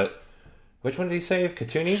 which one did he save?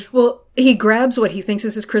 Katuni? Well, he grabs what he thinks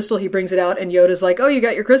is his crystal, he brings it out, and Yoda's like, oh, you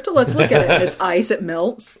got your crystal? Let's look at it. And it's ice, it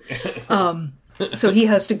melts. So he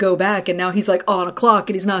has to go back, and now he's like on a clock,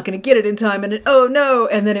 and he's not going to get it in time, and oh no!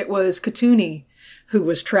 And then it was Katuni who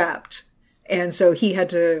was trapped. And so he had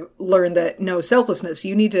to learn that, no, selflessness,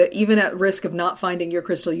 you need to, even at risk of not finding your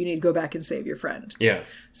crystal, you need to go back and save your friend. Yeah.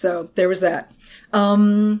 So there was that.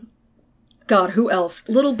 God, who else?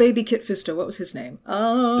 Little baby Kit Fisto, what was his name?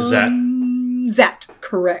 Zat,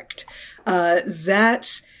 correct.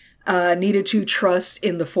 Zat needed to trust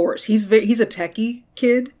in the Force. He's a techie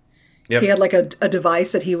kid. Yep. He had like a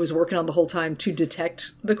device that he was working on the whole time to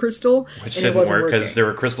detect the crystal. Which didn't work because there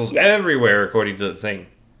were crystals everywhere, according to the thing.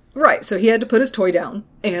 Right, so he had to put his toy down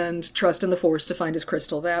and trust in the Force to find his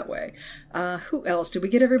crystal that way. Who else? Did we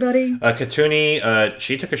get everybody? Katuni,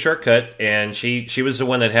 she took a shortcut, and she was the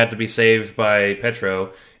one that had to be saved by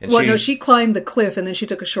Petro. And she climbed the cliff, and then she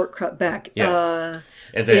took a shortcut back. Yeah.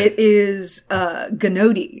 And then, it is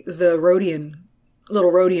Ganodi, the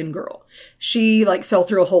little Rodian girl. She fell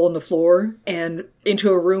through a hole in the floor and into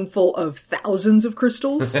a room full of thousands of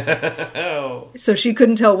crystals. So she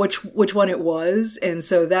couldn't tell which one it was. And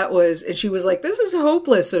so and she was like, this is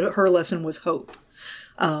hopeless. So her lesson was hope.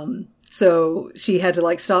 So she had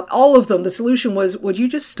to stop all of them. The solution was, would you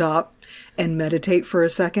just stop and meditate for a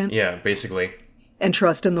second? Yeah, basically. And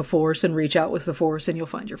trust in the Force and reach out with the Force and you'll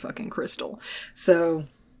find your fucking crystal. So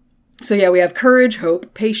yeah, we have courage,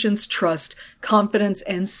 hope, patience, trust, confidence,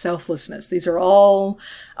 and selflessness. These are all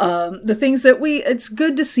the things that it's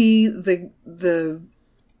good to see the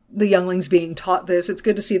younglings being taught this. It's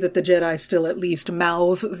good to see that the Jedi still at least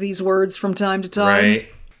mouth these words from time to time. Right.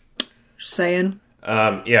 Just saying.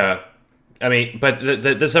 Yeah. I mean, but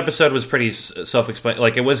this episode was pretty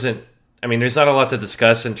self-explanatory. It wasn't... I mean, there's not a lot to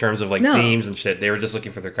discuss in terms of themes and shit. They were just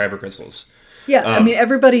looking for their kyber crystals. Yeah, I mean,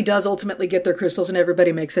 everybody does ultimately get their crystals, and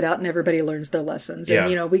everybody makes it out, and everybody learns their lessons.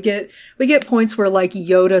 And we get points where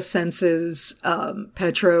Yoda senses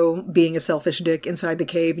Petro being a selfish dick inside the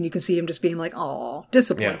cave, and you can see him just being aw,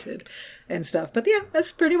 disappointed and stuff. But yeah,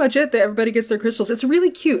 that's pretty much it. That everybody gets their crystals. It's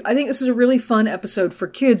really cute. I think this is a really fun episode for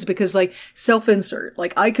kids because self-insert.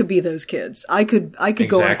 I could be those kids. I could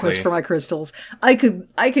go on a quest for my crystals. I could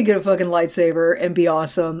get a fucking lightsaber and be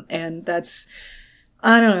awesome, and that's.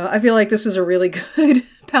 I don't know. I feel like this is a really good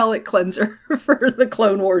palate cleanser for the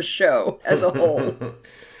Clone Wars show as a whole.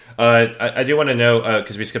 I do want to know,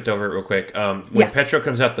 because we skipped over it real quick, when Petro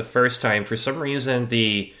comes out the first time, for some reason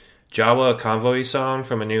the Jawa Convoy song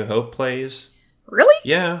from A New Hope plays. Really?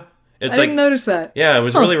 Yeah. I didn't notice that. Yeah, it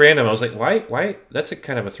was really random. I was like, why? That's a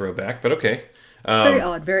kind of a throwback, but okay. Very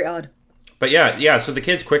odd, very odd. But yeah, so the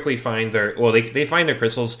kids quickly find they find their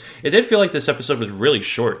crystals. It did feel like this episode was really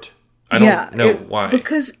short. I don't know why.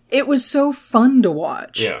 Because it was so fun to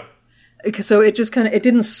watch. Yeah. So it just it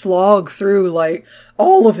didn't slog through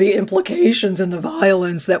all of the implications and the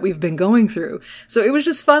violence that we've been going through. So it was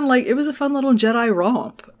just fun. It was a fun little Jedi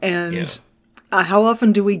romp. And how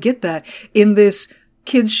often do we get that in this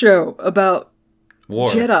kids show about war,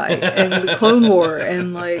 Jedi and the Clone War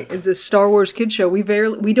and the Star Wars kids show?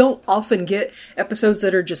 We don't often get episodes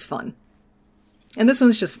that are just fun. And this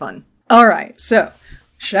one's just fun. All right. So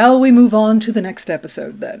shall we move on to the next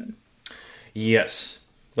episode then? Yes.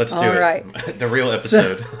 Let's do All it. Right. The real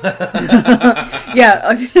episode.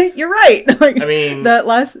 Yeah, you're right. I mean, that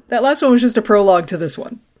last one was just a prologue to this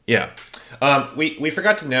one. Yeah. We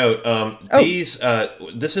forgot to note these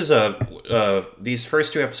these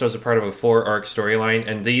first two episodes are part of a 4-arc storyline,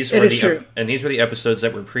 and these were the episodes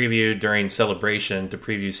that were previewed during Celebration to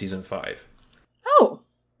preview season 5. Oh.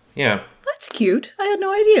 Yeah. That's cute. I had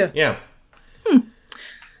no idea. Yeah.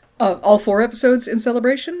 All 4 episodes in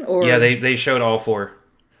Celebration? Or yeah, they showed all 4.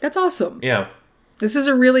 That's awesome. Yeah. This is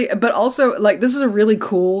a really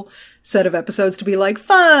cool set of episodes to be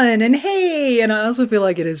fun and hey, and I also feel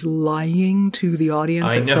like it is lying to the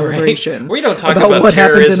audience at Celebration. Right? We don't talk about what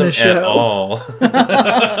happens in the show at all.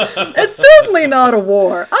 It's certainly not a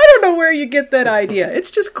war. I don't know where you get that idea. It's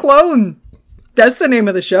just Clone. That's the name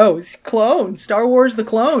of the show. It's Clone. Star Wars the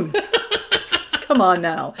Clone. Come on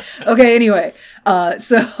now. Okay, anyway.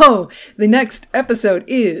 So the next episode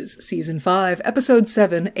is Season 5, Episode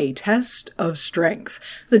 7, A Test of Strength.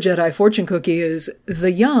 The Jedi fortune cookie is,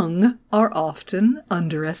 the young are often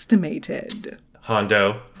underestimated.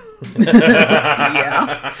 Hondo.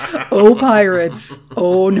 Yeah. Oh, pirates.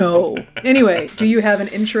 Oh, no. Anyway, do you have an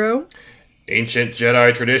intro? Ancient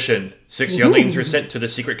Jedi tradition. 6 younglings are sent to the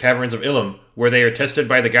secret caverns of Ilum, where they are tested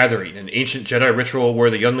by the Gathering, an ancient Jedi ritual where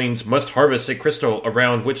the younglings must harvest a crystal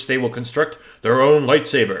around which they will construct their own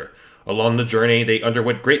lightsaber. Along the journey, they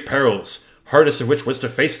underwent great perils, hardest of which was to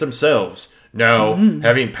face themselves. Now,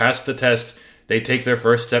 having passed the test, they take their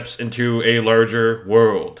first steps into a larger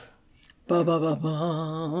world.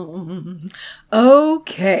 Ba-ba-ba-bum.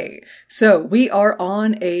 Okay, so we are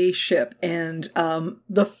on a ship, and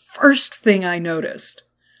the first thing I noticed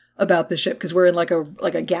about the ship, because we're in like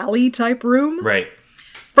a galley type room. Right.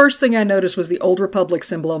 First thing I noticed was the Old Republic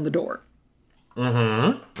symbol on the door.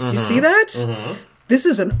 Did you see that? This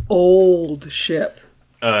is an old ship.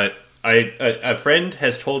 A friend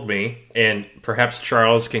has told me, and perhaps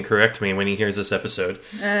Charles can correct me when he hears this episode.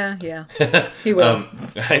 Yeah, he will.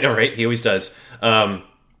 I know, right? He always does.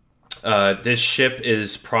 This ship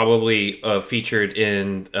is probably featured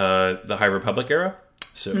in the High Republic era.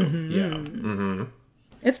 So, yeah. Mm-hmm.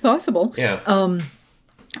 It's possible. Yeah.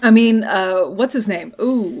 I mean, what's his name?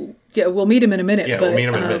 Ooh, yeah, we'll meet him in a minute. Yeah, but, we'll meet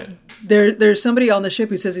him in a minute. There's somebody on the ship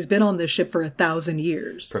who says he's been on this ship for 1,000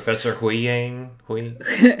 years. Professor Huyang? Huang.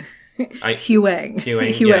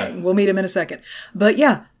 Yeah. We'll meet him in a second. But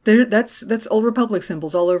yeah, that's Old Republic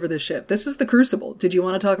symbols all over this ship. This is the Crucible. Did you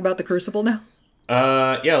want to talk about the Crucible now?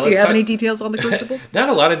 Yeah. Do you have any details on the Crucible? Not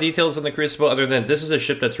a lot of details on the Crucible, other than this is a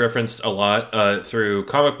ship that's referenced a lot through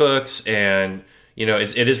comic books, and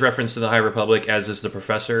it is referenced to the High Republic, as is the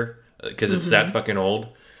Professor, because it's that fucking old.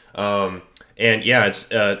 And yeah, it's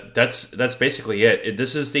that's basically it.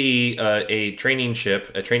 This is a training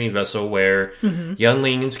ship, a training vessel where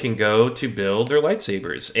younglings can go to build their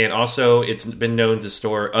lightsabers, and also it's been known to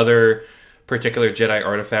store other particular Jedi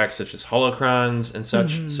artifacts such as holocrons and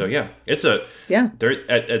such. So yeah, it's at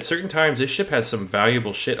certain times this ship has some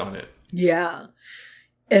valuable shit on it. Yeah,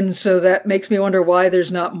 and so that makes me wonder why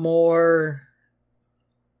there's not more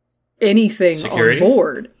anything Security? On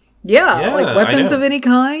board. Yeah, like weapons of any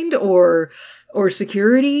kind or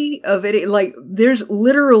security of any, like there's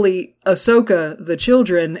literally Ahsoka, the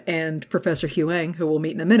children, and Professor Huang, who we'll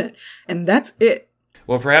meet in a minute, and that's it.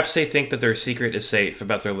 Well, perhaps they think that their secret is safe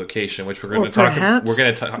about their location, which we're going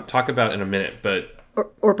to talk about in a minute, but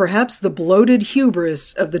or perhaps the bloated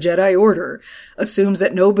hubris of the Jedi Order assumes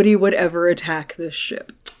that nobody would ever attack this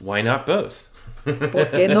ship. Why not both? ¿Por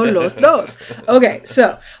qué no los dos? Okay,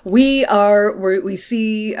 so we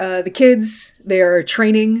see the kids. They are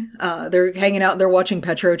training. They're hanging out and they're watching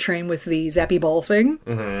Petro train with the Zappy Ball thing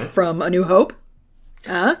from A New Hope.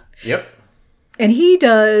 Yep. And he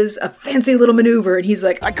does a fancy little maneuver, and he's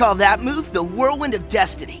like, I call that move the Whirlwind of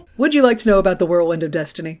Destiny. Would you like to know about the Whirlwind of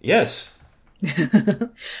Destiny? Yes.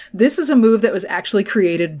 This is a move that was actually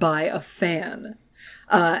created by a fan.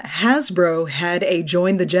 Hasbro had a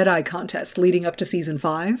Join the Jedi contest leading up to season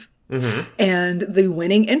 5. And the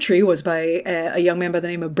winning entry was by a young man by the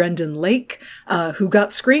name of Brendan Lake, who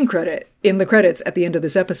got screen credit in the credits at the end of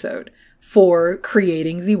this episode for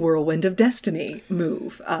creating the Whirlwind of Destiny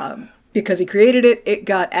move. Because he created it, it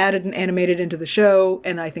got added and animated into the show,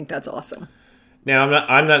 and I think that's awesome. Now,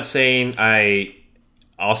 I'm not saying I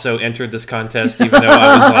also entered this contest, even though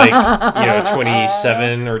I was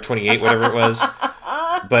 27 or 28, whatever it was.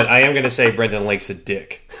 But I am going to say Brendan Lake's a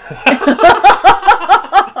dick.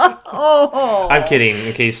 Oh, I'm kidding,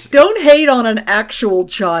 in case... Don't hate on an actual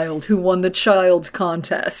child who won the child's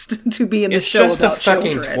contest to be in the show about children. It's just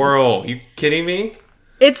a fucking twirl. You kidding me?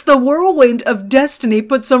 It's the Whirlwind of Destiny.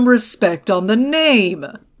 Put some respect on the name.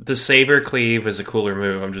 The saber cleave is a cooler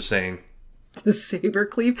move, I'm just saying. The saber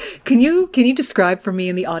cleave? Can you describe for me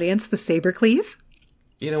in the audience the saber cleave?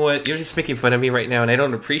 You know what? You're just making fun of me right now, and I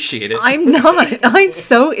don't appreciate it. I'm not. I'm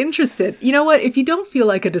so interested. You know what? If you don't feel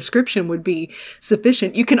like a description would be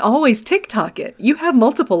sufficient, you can always TikTok it. You have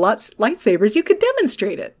multiple lightsabers. You could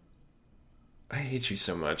demonstrate it. I hate you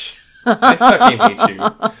so much. I fucking hate you.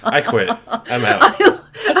 I quit. I'm out.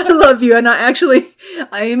 I love you, and I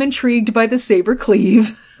am intrigued by the saber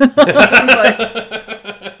cleave.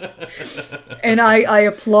 And I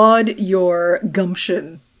applaud your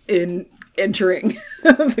gumption in entering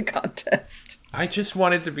the contest. I just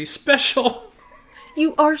wanted to be special.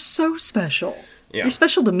 You are so special. Yeah. You're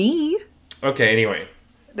special to me. Okay, anyway.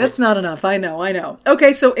 That's not enough. I know.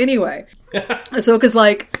 Okay, so anyway. Ahsoka's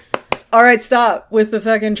like, all right, stop with the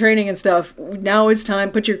fucking training and stuff. Now it's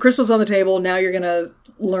time. Put your crystals on the table. Now you're going to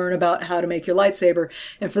learn about how to make your lightsaber.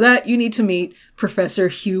 And for that, you need to meet Professor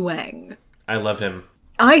Huang. I love him.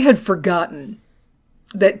 I had forgotten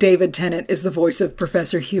that David Tennant is the voice of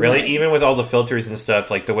Professor Hugh. Really? Even with all the filters and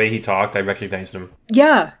stuff, like the way he talked, I recognized him.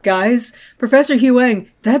 Yeah, guys. Professor Hugh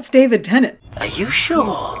Wang, that's David Tennant. Are you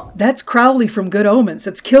sure? That's Crowley from Good Omens.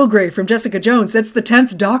 That's Kilgrave from Jessica Jones. That's the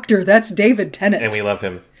 10th Doctor. That's David Tennant. And we love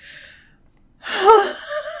him.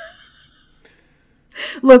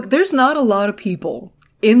 Look, there's not a lot of people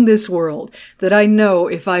in this world that I know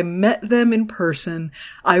if I met them in person,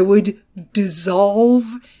 I would dissolve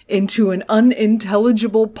into an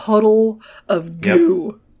unintelligible puddle of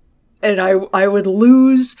goo. Yep. And I would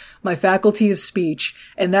lose my faculty of speech.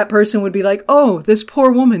 And that person would be like, oh, this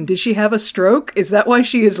poor woman, did she have a stroke? Is that why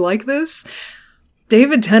she is like this?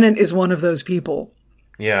 David Tennant is one of those people.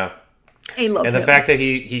 Yeah. I love him. And the fact that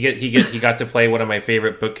he got to play one of my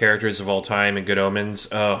favorite book characters of all time in Good Omens.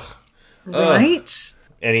 Ugh. Right? Ugh.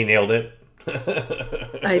 And he nailed it.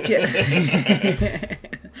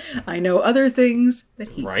 I know other things that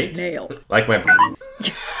he could nail. Like my...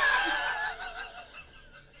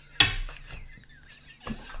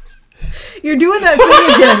 You're doing that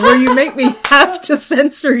thing again where you make me have to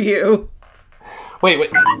censor you.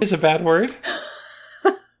 Wait, is a bad word?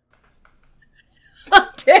 Oh,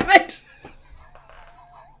 damn it.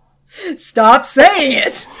 Stop saying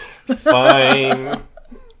it. Fine.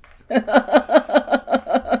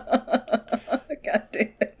 God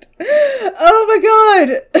damn it. Oh my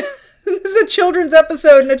god. This is a children's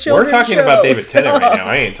episode and a children's We're talking show. about David Tennant right now.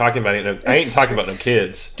 I ain't talking about it. I ain't talking about no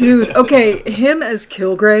kids. Dude, okay, him as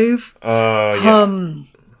Kilgrave. Yeah.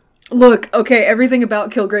 Look, okay, everything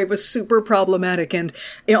about Kilgrave was super problematic, and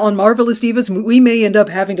on Marvelous Divas, we may end up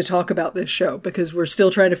having to talk about this show, because we're still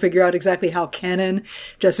trying to figure out exactly how canon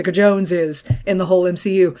Jessica Jones is in the whole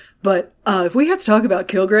MCU. But if we have to talk about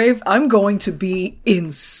Kilgrave, I'm going to be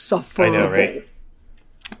insufferable. I know, right?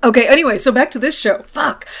 Okay, anyway, so back to this show.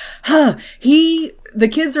 Fuck. The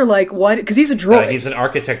kids are like, what? Because he's a droid. He's an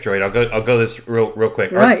architect droid. I'll go this real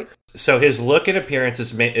quick. Right. So his look and appearance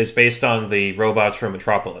is based on the robots from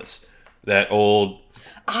Metropolis. That old...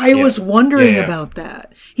 I was wondering about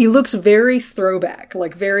that. He looks very throwback,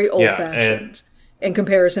 like very old-fashioned in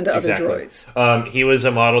comparison to other droids. He was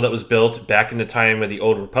a model that was built back in the time of the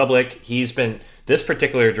Old Republic. This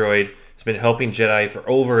particular droid has been helping Jedi for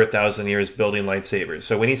over 1,000 years building lightsabers.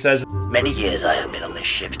 So when he says... Many years I have been on this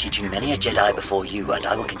ship, teaching many a Jedi before you, and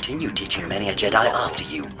I will continue teaching many a Jedi after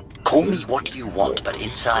you. Call me what you want, but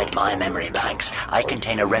inside my memory banks, I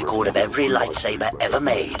contain a record of every lightsaber ever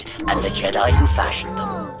made, and the Jedi who fashioned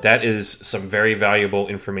them. That is some very valuable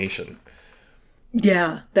information.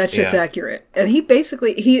 Yeah, that shit's accurate. And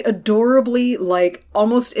he adorably, like,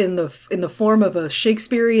 almost in the form of a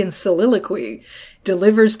Shakespearean soliloquy,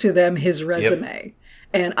 delivers to them his resume. Yep.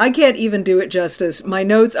 And I can't even do it justice. My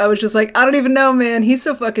notes, I was just like, I don't even know, man. He's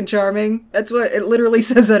so fucking charming. That's what, it literally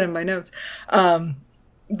says that in my notes.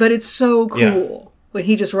 But it's so cool when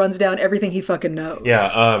he just runs down everything he fucking knows.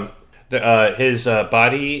 Yeah, his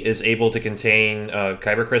body is able to contain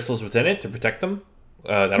kyber crystals within it to protect them.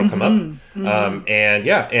 That'll come up.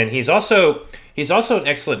 And he's also an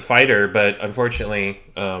excellent fighter, but unfortunately,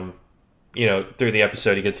 through the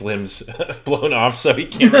episode he gets limbs blown off, so he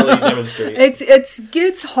can't really demonstrate. It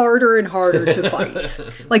gets harder and harder to fight.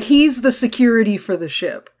 Like, he's the security for the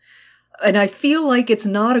ship. And I feel like it's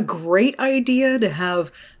not a great idea to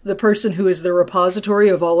have the person who is the repository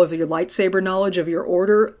of all of your lightsaber knowledge of your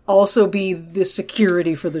order also be the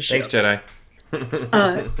security for the ship. Thanks,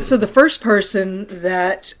 Jedi. So the first person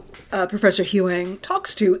that Professor Hugh Wang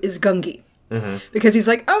talks to is Gungi. Mm-hmm. Because he's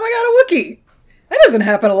like, oh my god, a Wookiee! That doesn't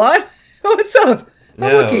happen a lot. What's up?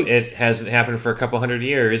 No, it hasn't happened for a couple hundred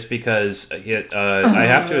years because I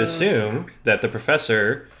have to assume that the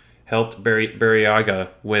professor helped Buriaga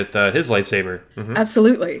with his lightsaber. Mm-hmm.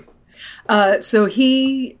 Absolutely. So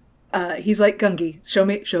he's like, Gungi, show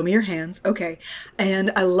me your hands. Okay.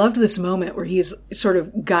 And I loved this moment where he's sort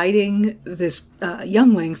of guiding this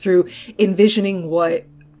youngling through envisioning what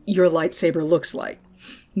your lightsaber looks like.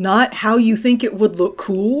 Not how you think it would look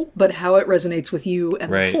cool, but how it resonates with you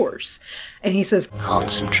and the Force. And he says,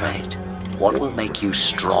 concentrate. What will make you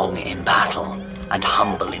strong in battle and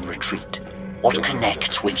humble in retreat? What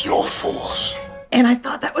connects with your Force? And I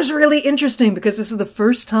thought that was really interesting because this is the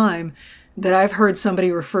first time that I've heard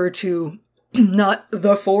somebody refer to not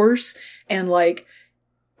the Force and like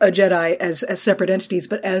a Jedi as separate entities,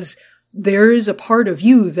 but as there is a part of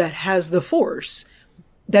you that has the Force.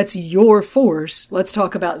 That's your Force. Let's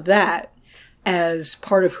talk about that as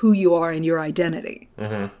part of who you are and your identity.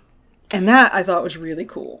 Mm-hmm. And that I thought was really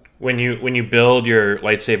cool. When you build your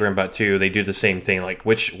lightsaber in Batuu, they do the same thing. Like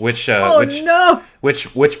which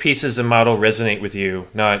pieces of model resonate with you,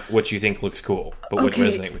 not what you think looks cool, but what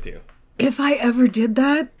resonate with you. if I ever did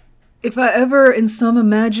that, if I ever in some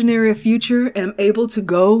imaginary future am able to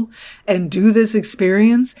go and do this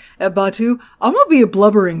experience at Batuu, I'm gonna be a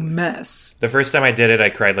blubbering mess. The first time I did it, I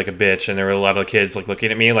cried like a bitch, and there were a lot of kids like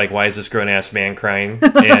looking at me like, why is this grown-ass man crying?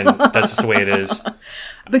 And that's just the way it is.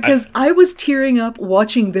 Because I was tearing up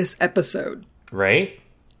watching this episode. Right?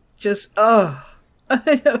 Just, I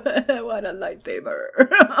want a lightsaber.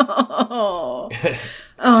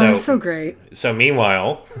 Oh, it's so great. So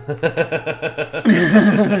meanwhile,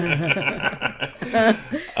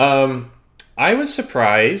 I was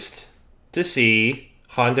surprised to see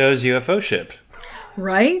Hondo's UFO ship.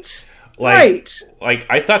 Right? Like,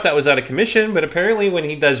 I thought that was out of commission, but apparently when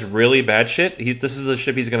he does really bad shit, this is the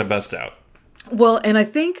ship he's going to bust out. Well, and I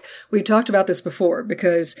think we talked about this before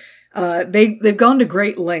because they've gone to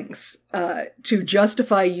great lengths to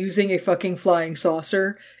justify using a fucking flying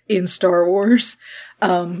saucer in Star Wars,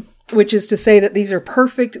 which is to say that these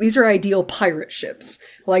are ideal pirate ships.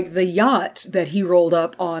 Like the yacht that he rolled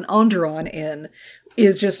up on Onderon in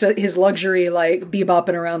is just his luxury, like,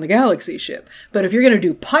 bebopping around the galaxy ship. But if you're going to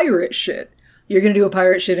do pirate shit, you're going to do a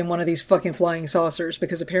pirate shit in one of these fucking flying saucers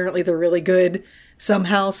because apparently they're really good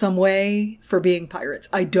somehow, some way for being pirates.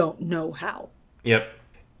 I don't know how. Yep.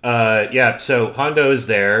 So Hondo is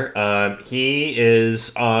there. He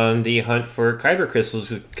is on the hunt for kyber crystals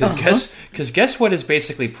because guess what is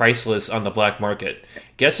basically priceless on the black market?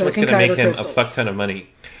 Guess what's going to make him a fuck ton of money?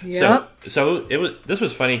 Yep. So this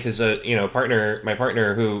was funny because my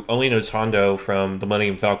partner who only knows Hondo from the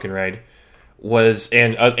Millennium Falcon ride was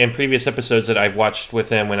and previous episodes that I've watched with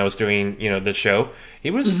him when I was doing the show, he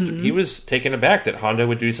was taken aback that Hondo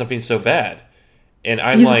would do something so bad, and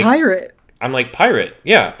He's a pirate. I'm like, pirate.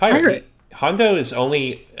 Yeah, pirate. Hondo is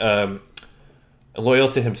only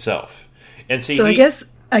loyal to himself. And see, so I guess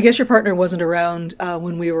your partner wasn't around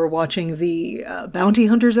when we were watching the Bounty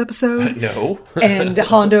Hunters episode. No. And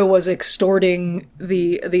Hondo was extorting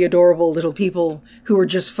the adorable little people who were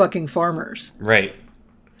just fucking farmers. Right.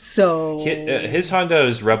 So his Hondo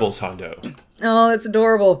is Rebels Hondo. Oh, that's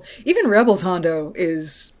adorable. Even Rebels Hondo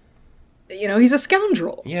is... he's a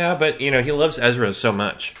scoundrel. Yeah, but, he loves Ezra so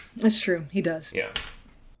much. That's true. He does. Yeah.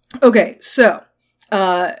 Okay, so,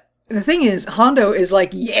 the thing is, Hondo is like,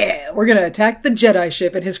 yeah, we're gonna attack the Jedi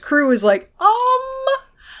ship, and his crew is like,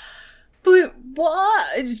 but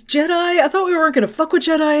what? Jedi? I thought we weren't gonna fuck with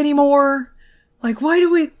Jedi anymore. Like,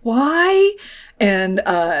 why? And,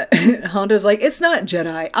 Hondo's like, it's not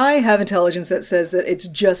Jedi. I have intelligence that says that it's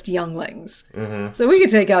just younglings. Mm-hmm. So we can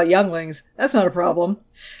take out younglings. That's not a problem.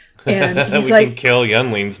 And he's we can kill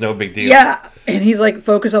younglings, no big deal. Yeah. And he's like,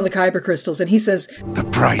 focus on the kyber crystals. And he says, the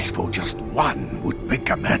price for just one would make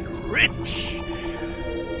a man rich.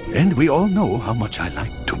 And we all know how much I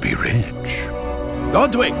like to be rich.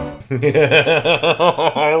 Don't we?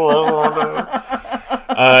 I love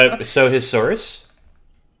Hondo. So his source?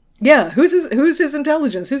 Yeah. Who's his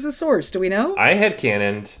intelligence? Who's the source? Do we know? I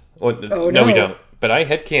headcanoned. No, we don't. But I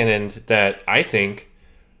headcanoned that I think,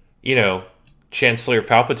 Chancellor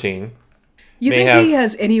Palpatine. You think he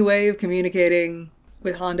has any way of communicating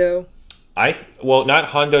with Hondo? Not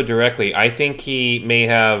Hondo directly. I think he may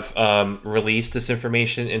have released this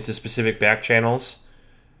information into specific back channels,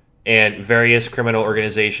 and various criminal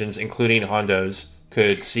organizations, including Hondo's,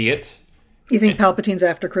 could see it. You think Palpatine's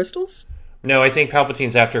after crystals? No, I think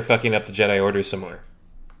Palpatine's after fucking up the Jedi Order somewhere.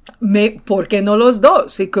 ¿Por qué no los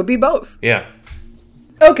dos? It could be both. Yeah.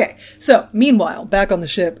 Okay, so, meanwhile, back on the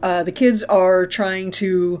ship, the kids are trying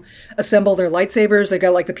to assemble their lightsabers. They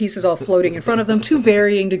got, the pieces all floating in front of them to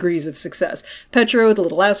varying degrees of success. Petro, the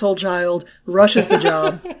little asshole child, rushes the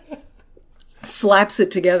job, slaps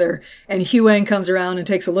it together, and Huyang comes around and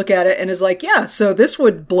takes a look at it and is like, yeah, so this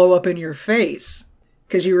would blow up in your face,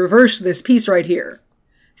 because you reversed this piece right here.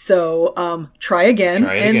 So, try again,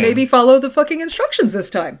 maybe follow the fucking instructions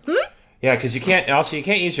this time. Yeah, because you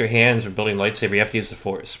can't use your hands when building lightsaber. You have to use the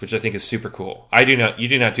Force, which I think is super cool. You do not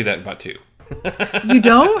do that in Batuu. You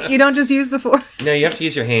don't? You don't just use the Force? No, you have to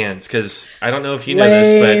use your hands, because I don't know if you know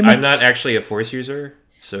this, but I'm not actually a Force user.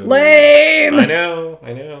 So lame! I know.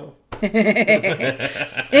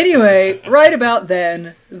 Anyway, right about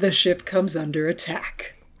then, the ship comes under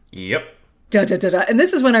attack. Yep. Da-da-da-da. And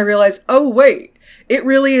this is when I realized, oh wait, it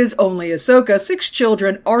really is only Ahsoka, 6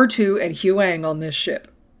 children, R2, and Huyang on this ship.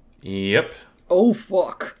 Yep. Oh,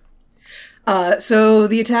 fuck. So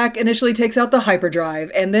the attack initially takes out the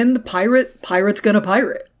hyperdrive, and then the pirate's gonna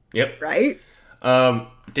pirate. Yep. Right?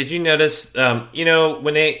 Did you notice,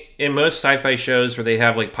 when in most sci-fi shows where they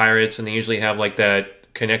have, pirates, and they usually have,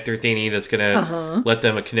 that connector thingy that's gonna let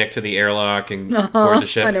them connect to the airlock and board the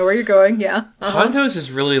ship. I know where you're going, yeah. Hondo's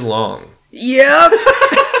is really long. Yep.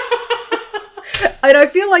 And I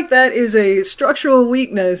feel like that is a structural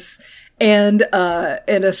weakness and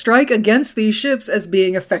a strike against these ships as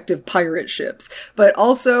being effective pirate ships. But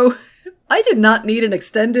also, I did not need an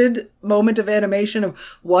extended moment of animation of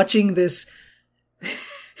watching this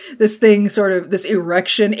thing sort of, this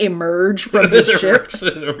erection emerge from the ship.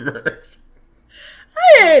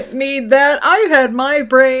 I didn't need that. I had my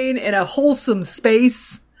brain in a wholesome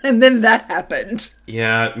space, and then that happened.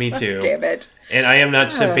 Yeah, me too. Damn it. And I am not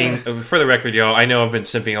simping, for the record, y'all, I know I've been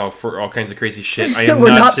simping for all kinds of crazy shit. I am We're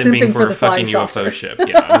not not simping simping for for a the fucking flying UFO saucer. ship.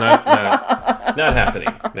 Yeah, I'm not happening.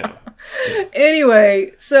 No.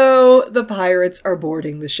 Anyway, so the pirates are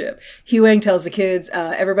boarding the ship. Huang tells the kids,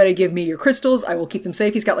 everybody give me your crystals. I will keep them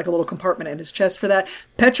safe. He's got like a little compartment in his chest for that.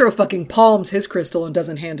 Petro fucking palms his crystal and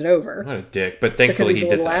doesn't hand it over. What a dick. But thankfully he's he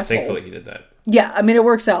a did little that. asshole. Thankfully he did that. Yeah, I mean, it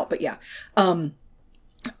works out, but yeah.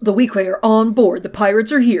 The Weequay are on board. The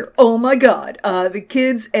pirates are here. Oh my god. The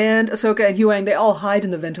kids and Ahsoka and Huang, they all hide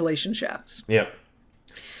in the ventilation shafts. Yep.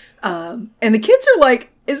 And the kids are like,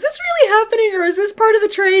 is this really happening or is this part of the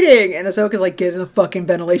training? And Ahsoka's like, get in the fucking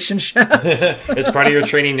ventilation shaft. It's part of your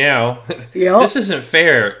training now. Yep. This isn't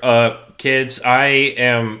fair. Kids, I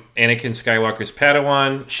am Anakin Skywalker's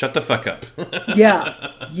Padawan. Shut the fuck up.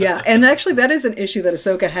 Yeah. And actually, that is an issue that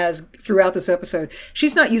Ahsoka has throughout this episode.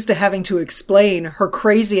 She's not used to having to explain her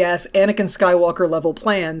crazy-ass Anakin Skywalker level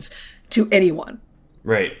plans to anyone.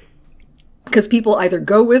 Right. Because people either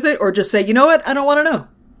go with it or just say, you know what, I don't want to know.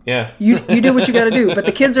 Yeah. You do what you got to do. But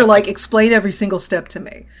the kids are like, explain every single step to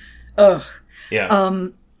me. Ugh. Yeah.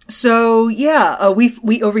 So yeah,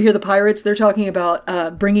 we overhear the pirates. They're talking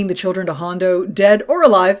about bringing the children to Hondo, dead or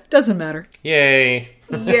alive, doesn't matter. Yay.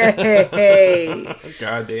 Yay!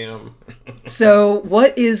 Goddamn. So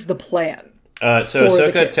what is the plan? So for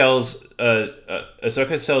the Ahsoka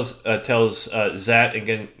kids? tells Zat and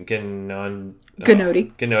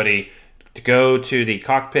Gnodi to go to the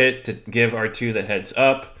cockpit to give R2 the heads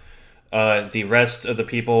up. The rest of the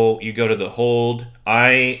people, you go to the hold.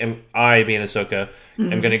 I being Ahsoka,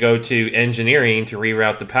 am going to go to engineering to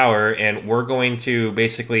reroute the power, and we're going to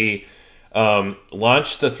basically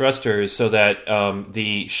launch the thrusters so that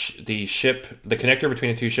the connector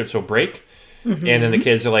between the two ships will break. And then the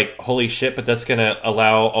kids are like, holy shit, but that's going to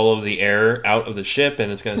allow all of the air out of the ship, and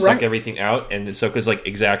it's going to suck everything out. And Ahsoka's like,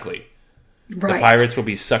 exactly. Right. The pirates will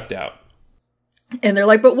be sucked out. And they're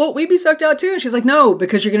like, but won't we be sucked out too? And she's like, no,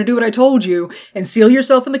 because you're going to do what I told you and seal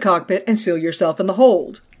yourself in the cockpit and seal yourself in the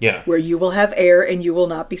hold. Yeah. Where you will have air and you will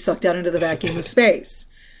not be sucked out into the vacuum of space.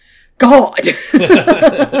 God!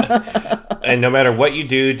 And no matter what you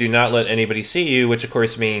do, do not let anybody see you, which of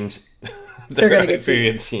course means They're going to get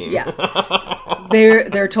seen. Yeah.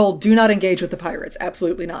 They're told, do not engage with the pirates.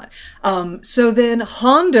 Absolutely not. So then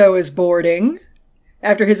Hondo is boarding.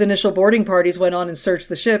 After his initial boarding parties went on and searched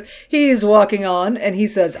the ship, he's walking on and he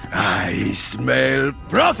says, I smell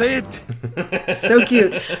profit. so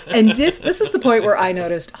cute. And this is the point where I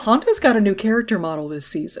noticed Hondo's got a new character model this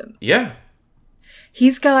season. Yeah.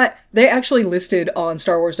 They actually listed on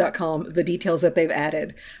StarWars.com the details that they've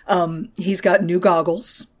added. He's got new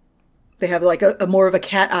goggles. They have like a more of a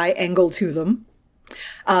cat eye angle to them.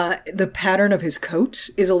 The pattern of his coat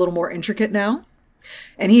is a little more intricate now.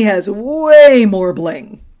 And he has way more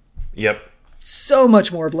bling. Yep. So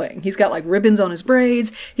much more bling. He's got like ribbons on his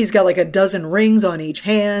braids. He's got like a dozen rings on each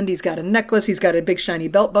hand. He's got a necklace. He's got a big shiny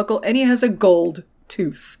belt buckle. And he has a gold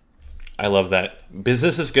tooth. I love that.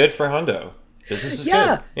 Business is good for Hondo. Business is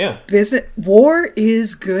Yeah. good. Yeah. War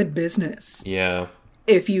is good business. Yeah.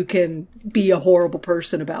 If you can be a horrible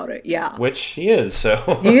person about it. Yeah. Which he is,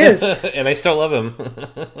 so. He is. And I still love him.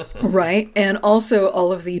 Right. And also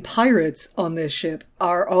all of the pirates on this ship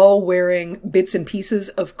are all wearing bits and pieces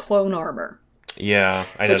of clone armor. Yeah,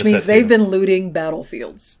 I Which noticed means that they've too. been looting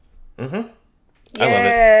battlefields. I love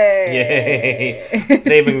it. Yay!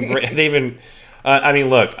 They've been. I mean,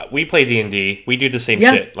 look, we play D&D. We do the same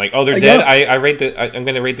Yeah. shit. Like, oh, they're dead. Yeah. I'm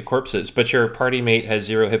going to raid the corpses, but your party mate has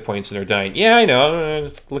 0 hit points and they're dying. Yeah, I know. I'm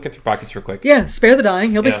just looking through pockets real quick. Yeah, spare the dying.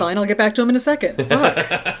 He'll be Yeah. fine. I'll get back to him in a second. Fuck.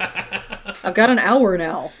 I've got an hour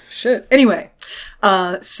now. Shit. Anyway,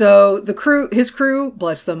 so his crew,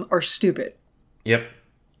 bless them, are stupid. Yep.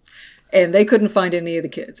 And they couldn't find any of the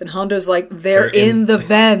kids. And Hondo's like, they're in the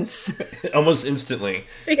vents. Almost instantly.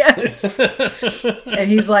 Yes. And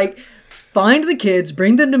he's like, find the kids,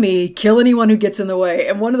 bring them to me, kill anyone who gets in the way.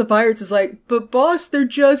 And one of the pirates is like, but boss, they're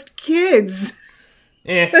just kids.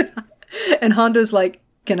 Eh. And Hondo's like,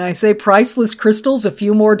 can I say priceless crystals a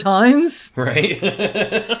few more times? Right?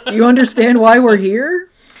 You understand why we're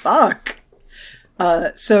here? Fuck.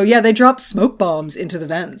 So yeah, they dropped smoke bombs into the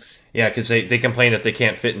vents. Yeah, because they complain that they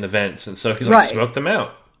can't fit in the vents, and so he's like, Right. smoke them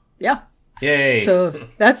out. Yeah. Yay. So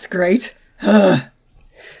that's great.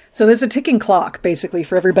 So there's a ticking clock, basically,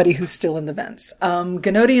 for everybody who's still in the vents.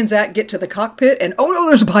 Gnody and Zack get to the cockpit, and oh no,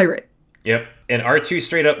 there's a pirate! Yep. And R2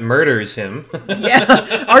 straight up murders him. Yeah,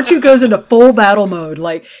 R2 goes into full battle mode.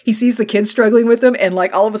 Like, he sees the kid struggling with him, and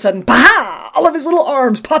like, all of a sudden, bah! All of his little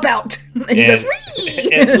arms pop out. And he goes,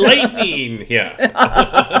 whee! And lightning!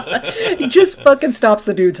 Yeah. He just fucking stops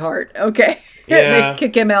the dude's heart. Okay. Yeah. They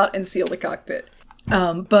kick him out and seal the cockpit.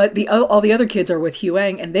 But all the other kids are with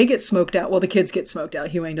Huang, and they get smoked out. Well, the kids get smoked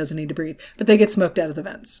out. Huang doesn't need to breathe, but they get smoked out of the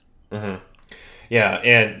vents. Mm-hmm. Yeah,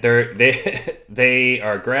 and they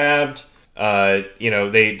are grabbed.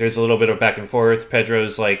 There's a little bit of back and forth.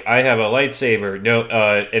 Pedro's like, I have a lightsaber. No,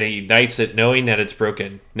 and he ignites it, knowing that it's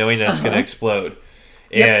broken, knowing that it's going to explode.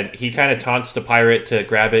 And he kind of taunts the pirate to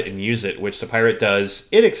grab it and use it, which the pirate does.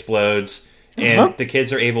 It explodes, and the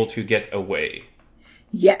kids are able to get away.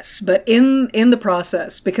 Yes, but in the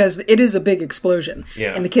process, because it is a big explosion,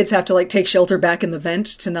 and the kids have to like take shelter back in the vent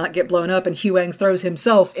to not get blown up, and Huang throws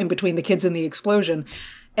himself in between the kids and the explosion,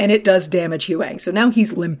 and it does damage Huang. So now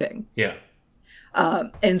he's limping. Yeah.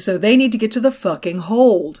 And so they need to get to the fucking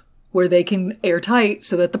hold where they can airtight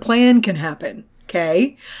so that the plan can happen.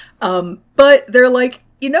 Okay? But they're like,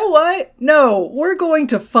 you know what? No, we're going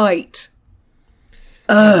to fight.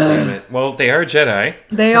 Damn it. Well, they are Jedi.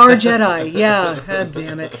 They are Jedi, yeah. God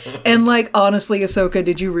damn it. And, like, honestly, Ahsoka,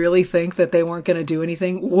 did you really think that they weren't going to do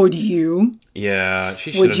anything? Would you? Yeah,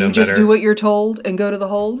 she should have known better. Would you just do what you're told and go to the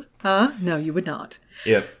hold? Huh? No, you would not.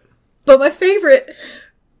 Yep. But my favorite...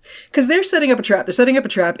 Because they're setting up a trap. They're setting up a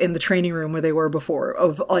trap in the training room where they were before,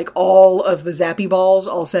 of, like, all of the zappy balls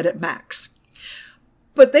all set at max.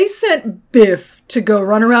 But they sent Biff to go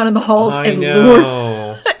run around in the halls and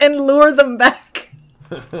lure them back.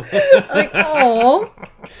 Like, aw.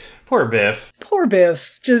 Poor Biff. Poor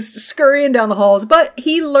Biff, just scurrying down the halls. But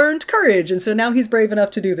he learned courage, and so now he's brave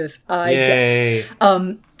enough to do this, I guess.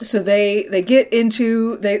 So they get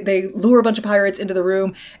into, they lure a bunch of pirates into the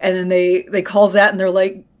room, and then they call Zat, and they're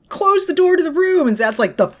like, close the door to the room. And Zat's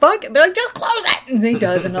like, the fuck? They're like, just close it! And he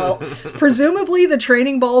does, and all. Presumably the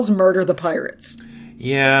training balls murder the pirates.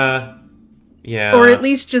 Yeah. Or at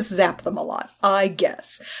least just zap them a lot, I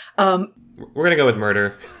guess. We're gonna go with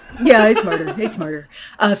murder. Yeah, it's murder. It's murder.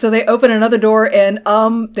 So they open another door, and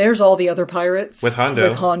there's all the other pirates. With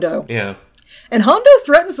Hondo. Yeah. And Hondo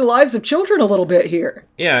threatens the lives of children a little bit here.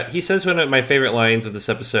 Yeah, he says one of my favorite lines of this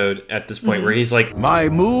episode at this point, where he's like, my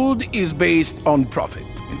mood is based on profit,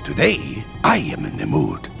 and today I am in the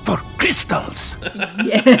mood for crystals.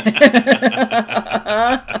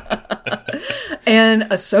 And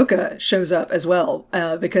Ahsoka shows up as well,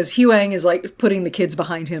 because Huang is like putting the kids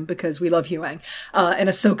behind him because we love Huang. And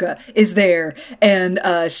Ahsoka is there, and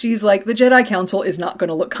she's like, the Jedi Council is not going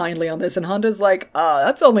to look kindly on this. And Hondo's like,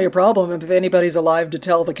 that's only a problem if anybody's alive to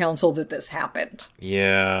tell the Council that this happened.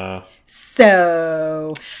 Yeah.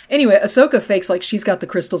 So, anyway, Ahsoka fakes like she's got the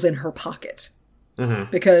crystals in her pocket.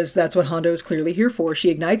 Mm-hmm. Because that's what Hondo is clearly here for. She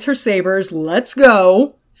ignites her sabers. Let's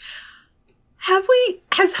go.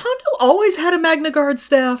 Has Hondo always had a Magna Guard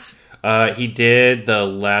staff? He did the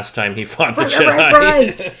last time he fought the Jedi.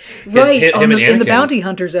 Right. In the Bounty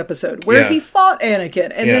Hunters episode, where he fought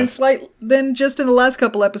Anakin, and then just in the last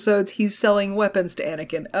couple episodes, he's selling weapons to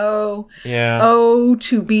Anakin. Oh, yeah. Oh,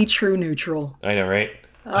 to be true neutral. I know, right?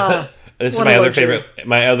 This is my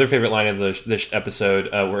other favorite line of this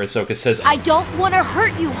episode, where Ahsoka says, I don't want to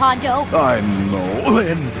hurt you, Hondo. I know,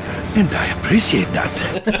 and I appreciate that.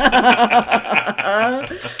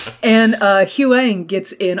 And Huang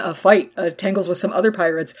gets in a fight, tangles with some other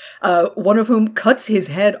pirates, one of whom cuts his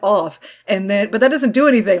head off, but that doesn't do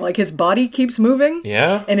anything. Like, his body keeps moving.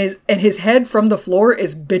 Yeah. And his head from the floor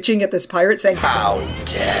is bitching at this pirate, saying, how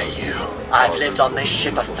dare you? I've lived on this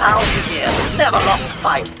ship 1,000 years, never lost a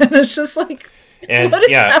fight. And it's just like, what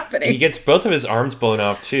is happening? He gets both of his arms blown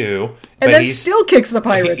off too. And then still kicks the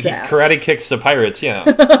pirate's ass. Karate kicks the pirates, yeah.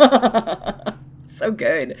 So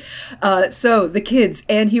good. So the kids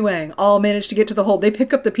and Huang all manage to get to the hold. They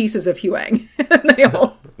pick up the pieces of Huang.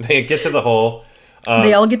 They get to the hole.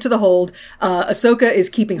 They all get to the hold. Ahsoka is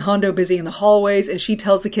keeping Hondo busy in the hallways, and she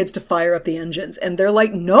tells the kids to fire up the engines. And they're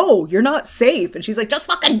like, no, you're not safe. And she's like, just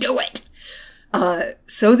fucking do it.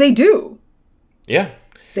 So they do. Yeah.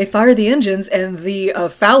 They fire the engines, and the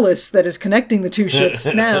phallus that is connecting the two ships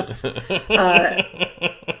snaps.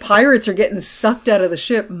 Pirates are getting sucked out of the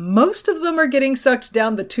ship. Most of them are getting sucked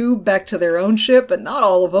down the tube back to their own ship, but not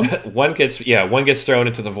all of them. One gets thrown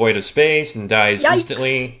into the void of space and dies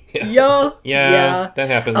instantly. Yeah, that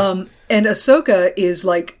happens. And Ahsoka is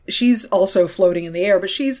like, she's also floating in the air, but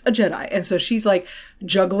she's a Jedi, and so she's like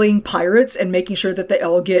juggling pirates and making sure that they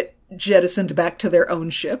all get jettisoned back to their own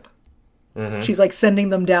ship. She's like sending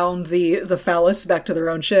them down the phallus back to their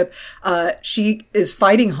own ship. She is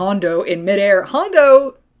fighting Hondo in midair.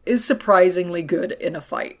 Hondo is surprisingly good in a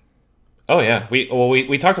fight. Oh yeah,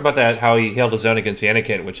 we talked about that, how he held his own against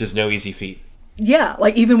Anakin, which is no easy feat. Yeah,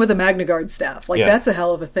 like even with a Magna Guard staff, like that's a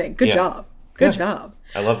hell of a thing. Good job, good job.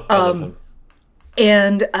 I love him.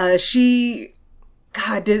 And she,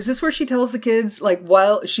 God, is this where she tells the kids, like,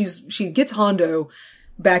 while she gets Hondo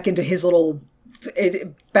back into his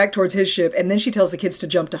back towards his ship, and then she tells the kids to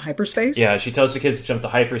jump to hyperspace? Yeah, she tells the kids to jump to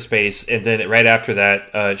hyperspace, and then right after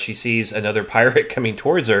that, she sees another pirate coming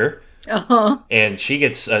towards her, and she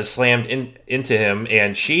gets slammed into him,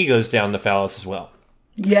 and she goes down the phallus as well.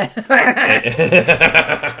 Yeah.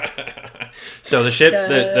 So the ship,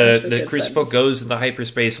 the Crucible goes into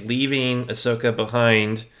hyperspace, leaving Ahsoka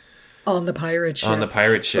behind on the pirate ship. Oh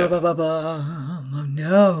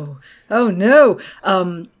no! Oh no!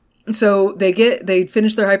 So they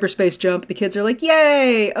finish their hyperspace jump. The kids are like,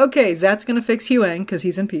 "Yay! Okay, Zat's gonna fix Huang because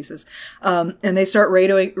he's in pieces." And they start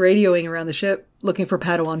radioing around the ship looking for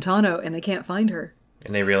Padawan Tano, and they can't find her.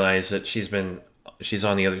 And they realize that she's on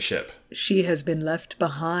the other ship. She has been left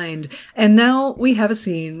behind. And now we have a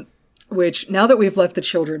scene which, now that we've left the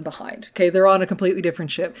children behind, okay, they're on a completely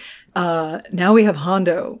different ship. Now we have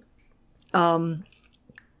Hondo. And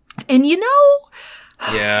you know...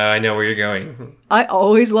 Yeah, I know where you're going. I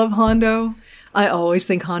always love Hondo. I always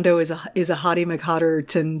think Hondo is a Hottie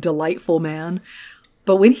McHotterton delightful man.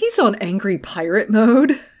 But when he's on angry pirate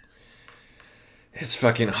mode... It's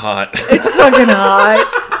fucking hot. It's fucking hot.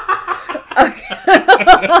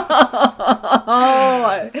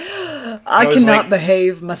 I cannot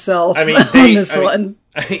behave myself on this one.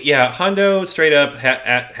 Yeah, Hondo straight up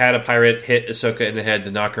had a pirate hit Ahsoka in the head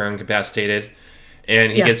to knock her incapacitated,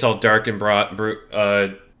 and he gets all dark and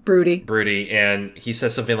broody, and he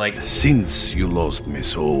says something like, "Since you lost me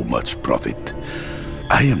so much profit,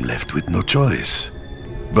 I am left with no choice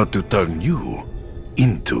but to turn you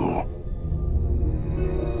into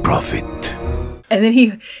profit." And then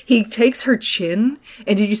he takes her chin,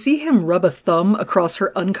 and did you see him rub a thumb across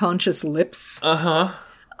her unconscious lips? Yeah,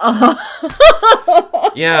 I'm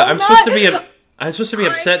supposed to be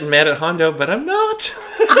upset and mad at Hondo, but I'm not.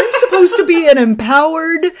 I'm supposed to be an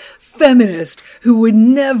empowered feminist who would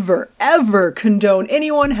never, ever condone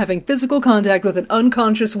anyone having physical contact with an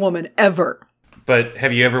unconscious woman, ever. But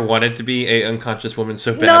have you ever wanted to be a unconscious woman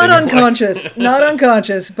so bad? Not unconscious, not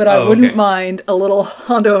unconscious, but I wouldn't mind a little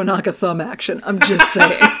Hondo Onaka thumb action. I'm just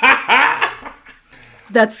saying.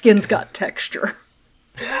 That skin's got texture.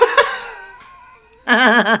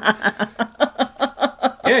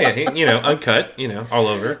 Yeah, uncut, all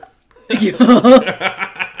over.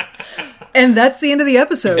 And that's the end of the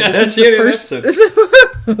episode. Yeah, this is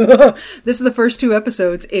the first two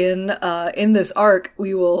episodes in this arc.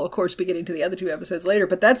 We will, of course, be getting to the other two episodes later,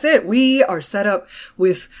 but that's it. We are set up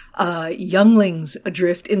with younglings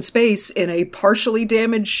adrift in space in a partially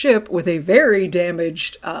damaged ship with a very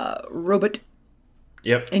damaged robot.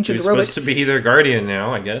 Yep, who's supposed to be their guardian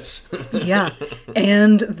now, I guess. Yeah,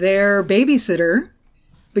 and their babysitter.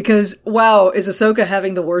 Because, wow, is Ahsoka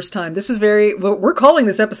having the worst time? This is we're calling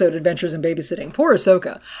this episode Adventures in Babysitting. Poor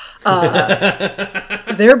Ahsoka.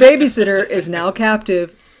 Their babysitter is now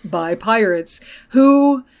captive by pirates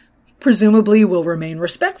who presumably will remain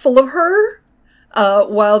respectful of her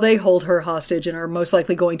while they hold her hostage and are most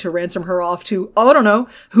likely going to ransom her off to, I don't know,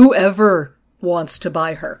 whoever wants to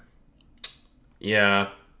buy her. Yeah,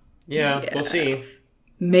 we'll see.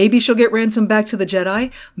 Maybe she'll get ransomed back to the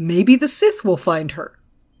Jedi. Maybe the Sith will find her.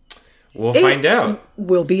 We'll find out.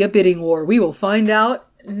 Will be a bidding war. We will find out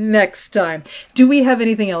next time. Do we have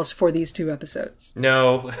anything else for these two episodes?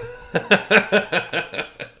 No. The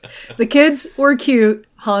kids were cute.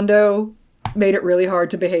 Hondo made it really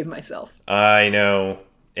hard to behave myself. I know.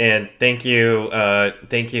 And thank you,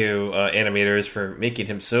 animators, for making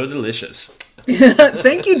him so delicious.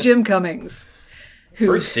 Thank you, Jim Cummings.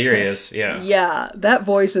 For serious, yeah. Yeah, that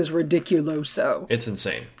voice is ridiculoso. It's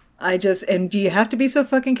insane. And do you have to be so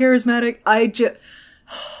fucking charismatic?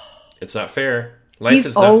 It's not fair. Life he's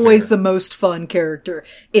is not always fair. the most fun character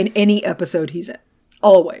in any episode he's in.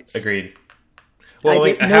 Always. Agreed. Well,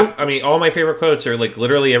 all my favorite quotes are like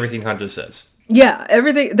literally everything Hondo says. Yeah,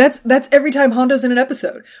 everything. That's every time Hondo's in an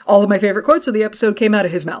episode. All of my favorite quotes of the episode came out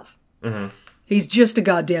of his mouth. Mm-hmm. He's just a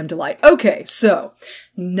goddamn delight. Okay, so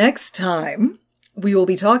next time we will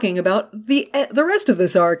be talking about the rest of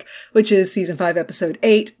this arc, which is Season 5, Episode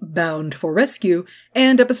 8, Bound for Rescue,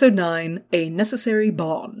 and Episode 9, A Necessary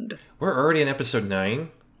Bond. We're already in Episode 9?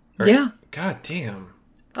 Yeah. God damn.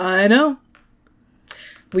 I know.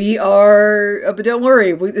 We are, but don't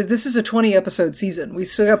worry. This is a 20-episode season. We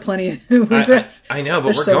still got plenty. I know,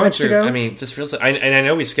 but we're so going much to through. go. I mean, it just feels like, and I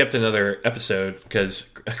know we skipped another episode because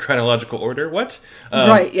chronological order. What?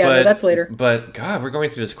 Right? Yeah, no, that's later. But God, we're going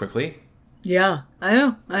through this quickly. Yeah, I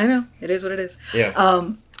know. It is what it is.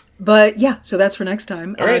 Yeah. But yeah, so that's for next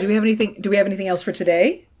time. All right. Do we have anything else for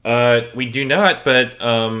today? We do not. But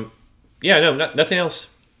yeah, no, nothing else.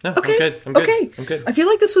 No, Okay. I'm good. Okay. I'm good. I feel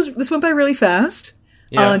like this went by really fast.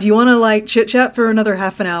 Yeah. Do you want to chit chat for another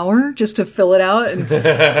half an hour just to fill it out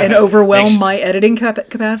and overwhelm my editing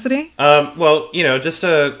capacity? Well, just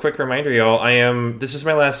a quick reminder, y'all. This is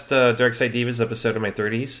my last Dark Side Divas episode of my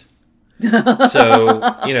 30s. So,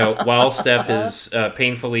 while Steph is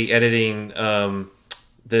painfully editing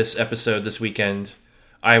this episode this weekend,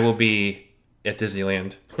 I will be at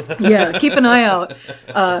Disneyland. Yeah, keep an eye out.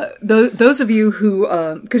 Those of you who,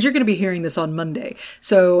 because you're going to be hearing this on Monday.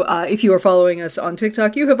 So if you are following us on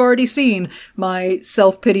TikTok, you have already seen my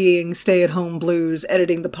self-pitying stay-at-home blues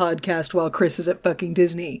editing the podcast while Chris is at fucking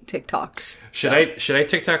Disney TikToks. Should I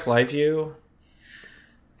TikTok live you?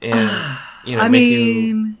 And,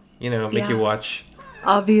 make you watch.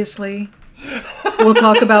 Obviously. We'll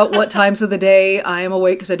talk about what times of the day I am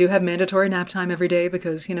awake because I do have mandatory nap time every day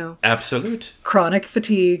because, Absolute. chronic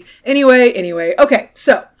fatigue. Anyway. Okay,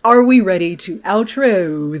 so are we ready to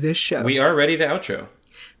outro this show? We are ready to outro.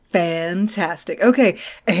 Fantastic. Okay.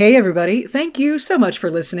 Hey, everybody. Thank you so much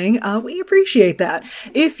for listening. We appreciate that.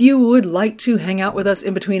 If you would like to hang out with us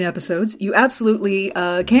in between episodes, you absolutely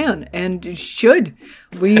can and should.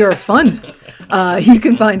 We are fun. You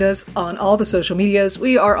can find us on all the social medias.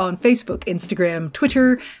 We are on Facebook, Instagram,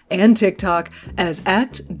 Twitter, and TikTok as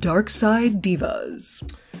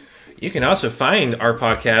 @DarksideDivas. You can also find our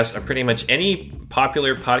podcast on pretty much any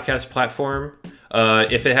popular podcast platform.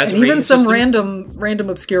 If it has And a rating even some system, random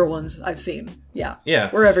obscure ones I've seen. Yeah. Yeah.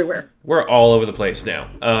 We're everywhere. We're all over the place now.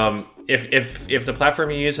 If the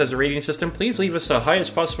platform you use has a rating system, please leave us the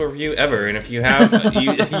highest possible review ever. And if you have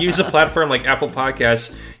you use a platform like Apple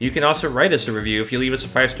Podcasts, you can also write us a review. If you leave us a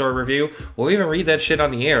 5-star review, we'll even read that shit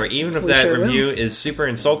on the air, even if that review is super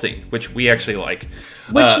insulting, which we actually like.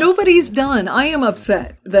 Which nobody's done. I am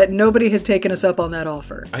upset that nobody has taken us up on that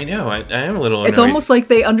offer. I know. I am a little annoyed. It's almost like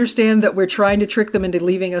they understand that we're trying to trick them into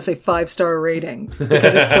leaving us a 5-star rating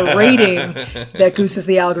because it's the rating that gooses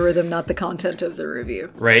the algorithm, not the content of the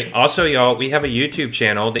review. Right. Also, y'all, we have a YouTube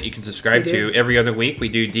channel that you can subscribe to every other week. We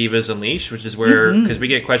do Divas Unleashed, which is where, because we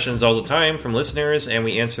get questions all the time from listeners and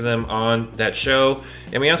we answer them on that show.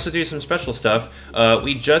 And we also do some special stuff.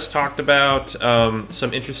 We just talked about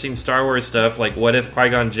some interesting Star Wars stuff, like what if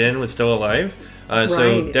Qui-Gon Jinn was still alive?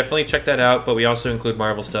 So definitely check that out. But we also include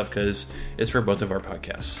Marvel stuff because it's for both of our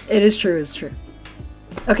podcasts. It is true. It's true.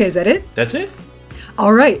 Okay, is that it? That's it.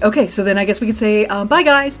 All right. Okay, so then I guess we could say bye,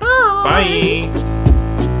 guys. Bye. Bye.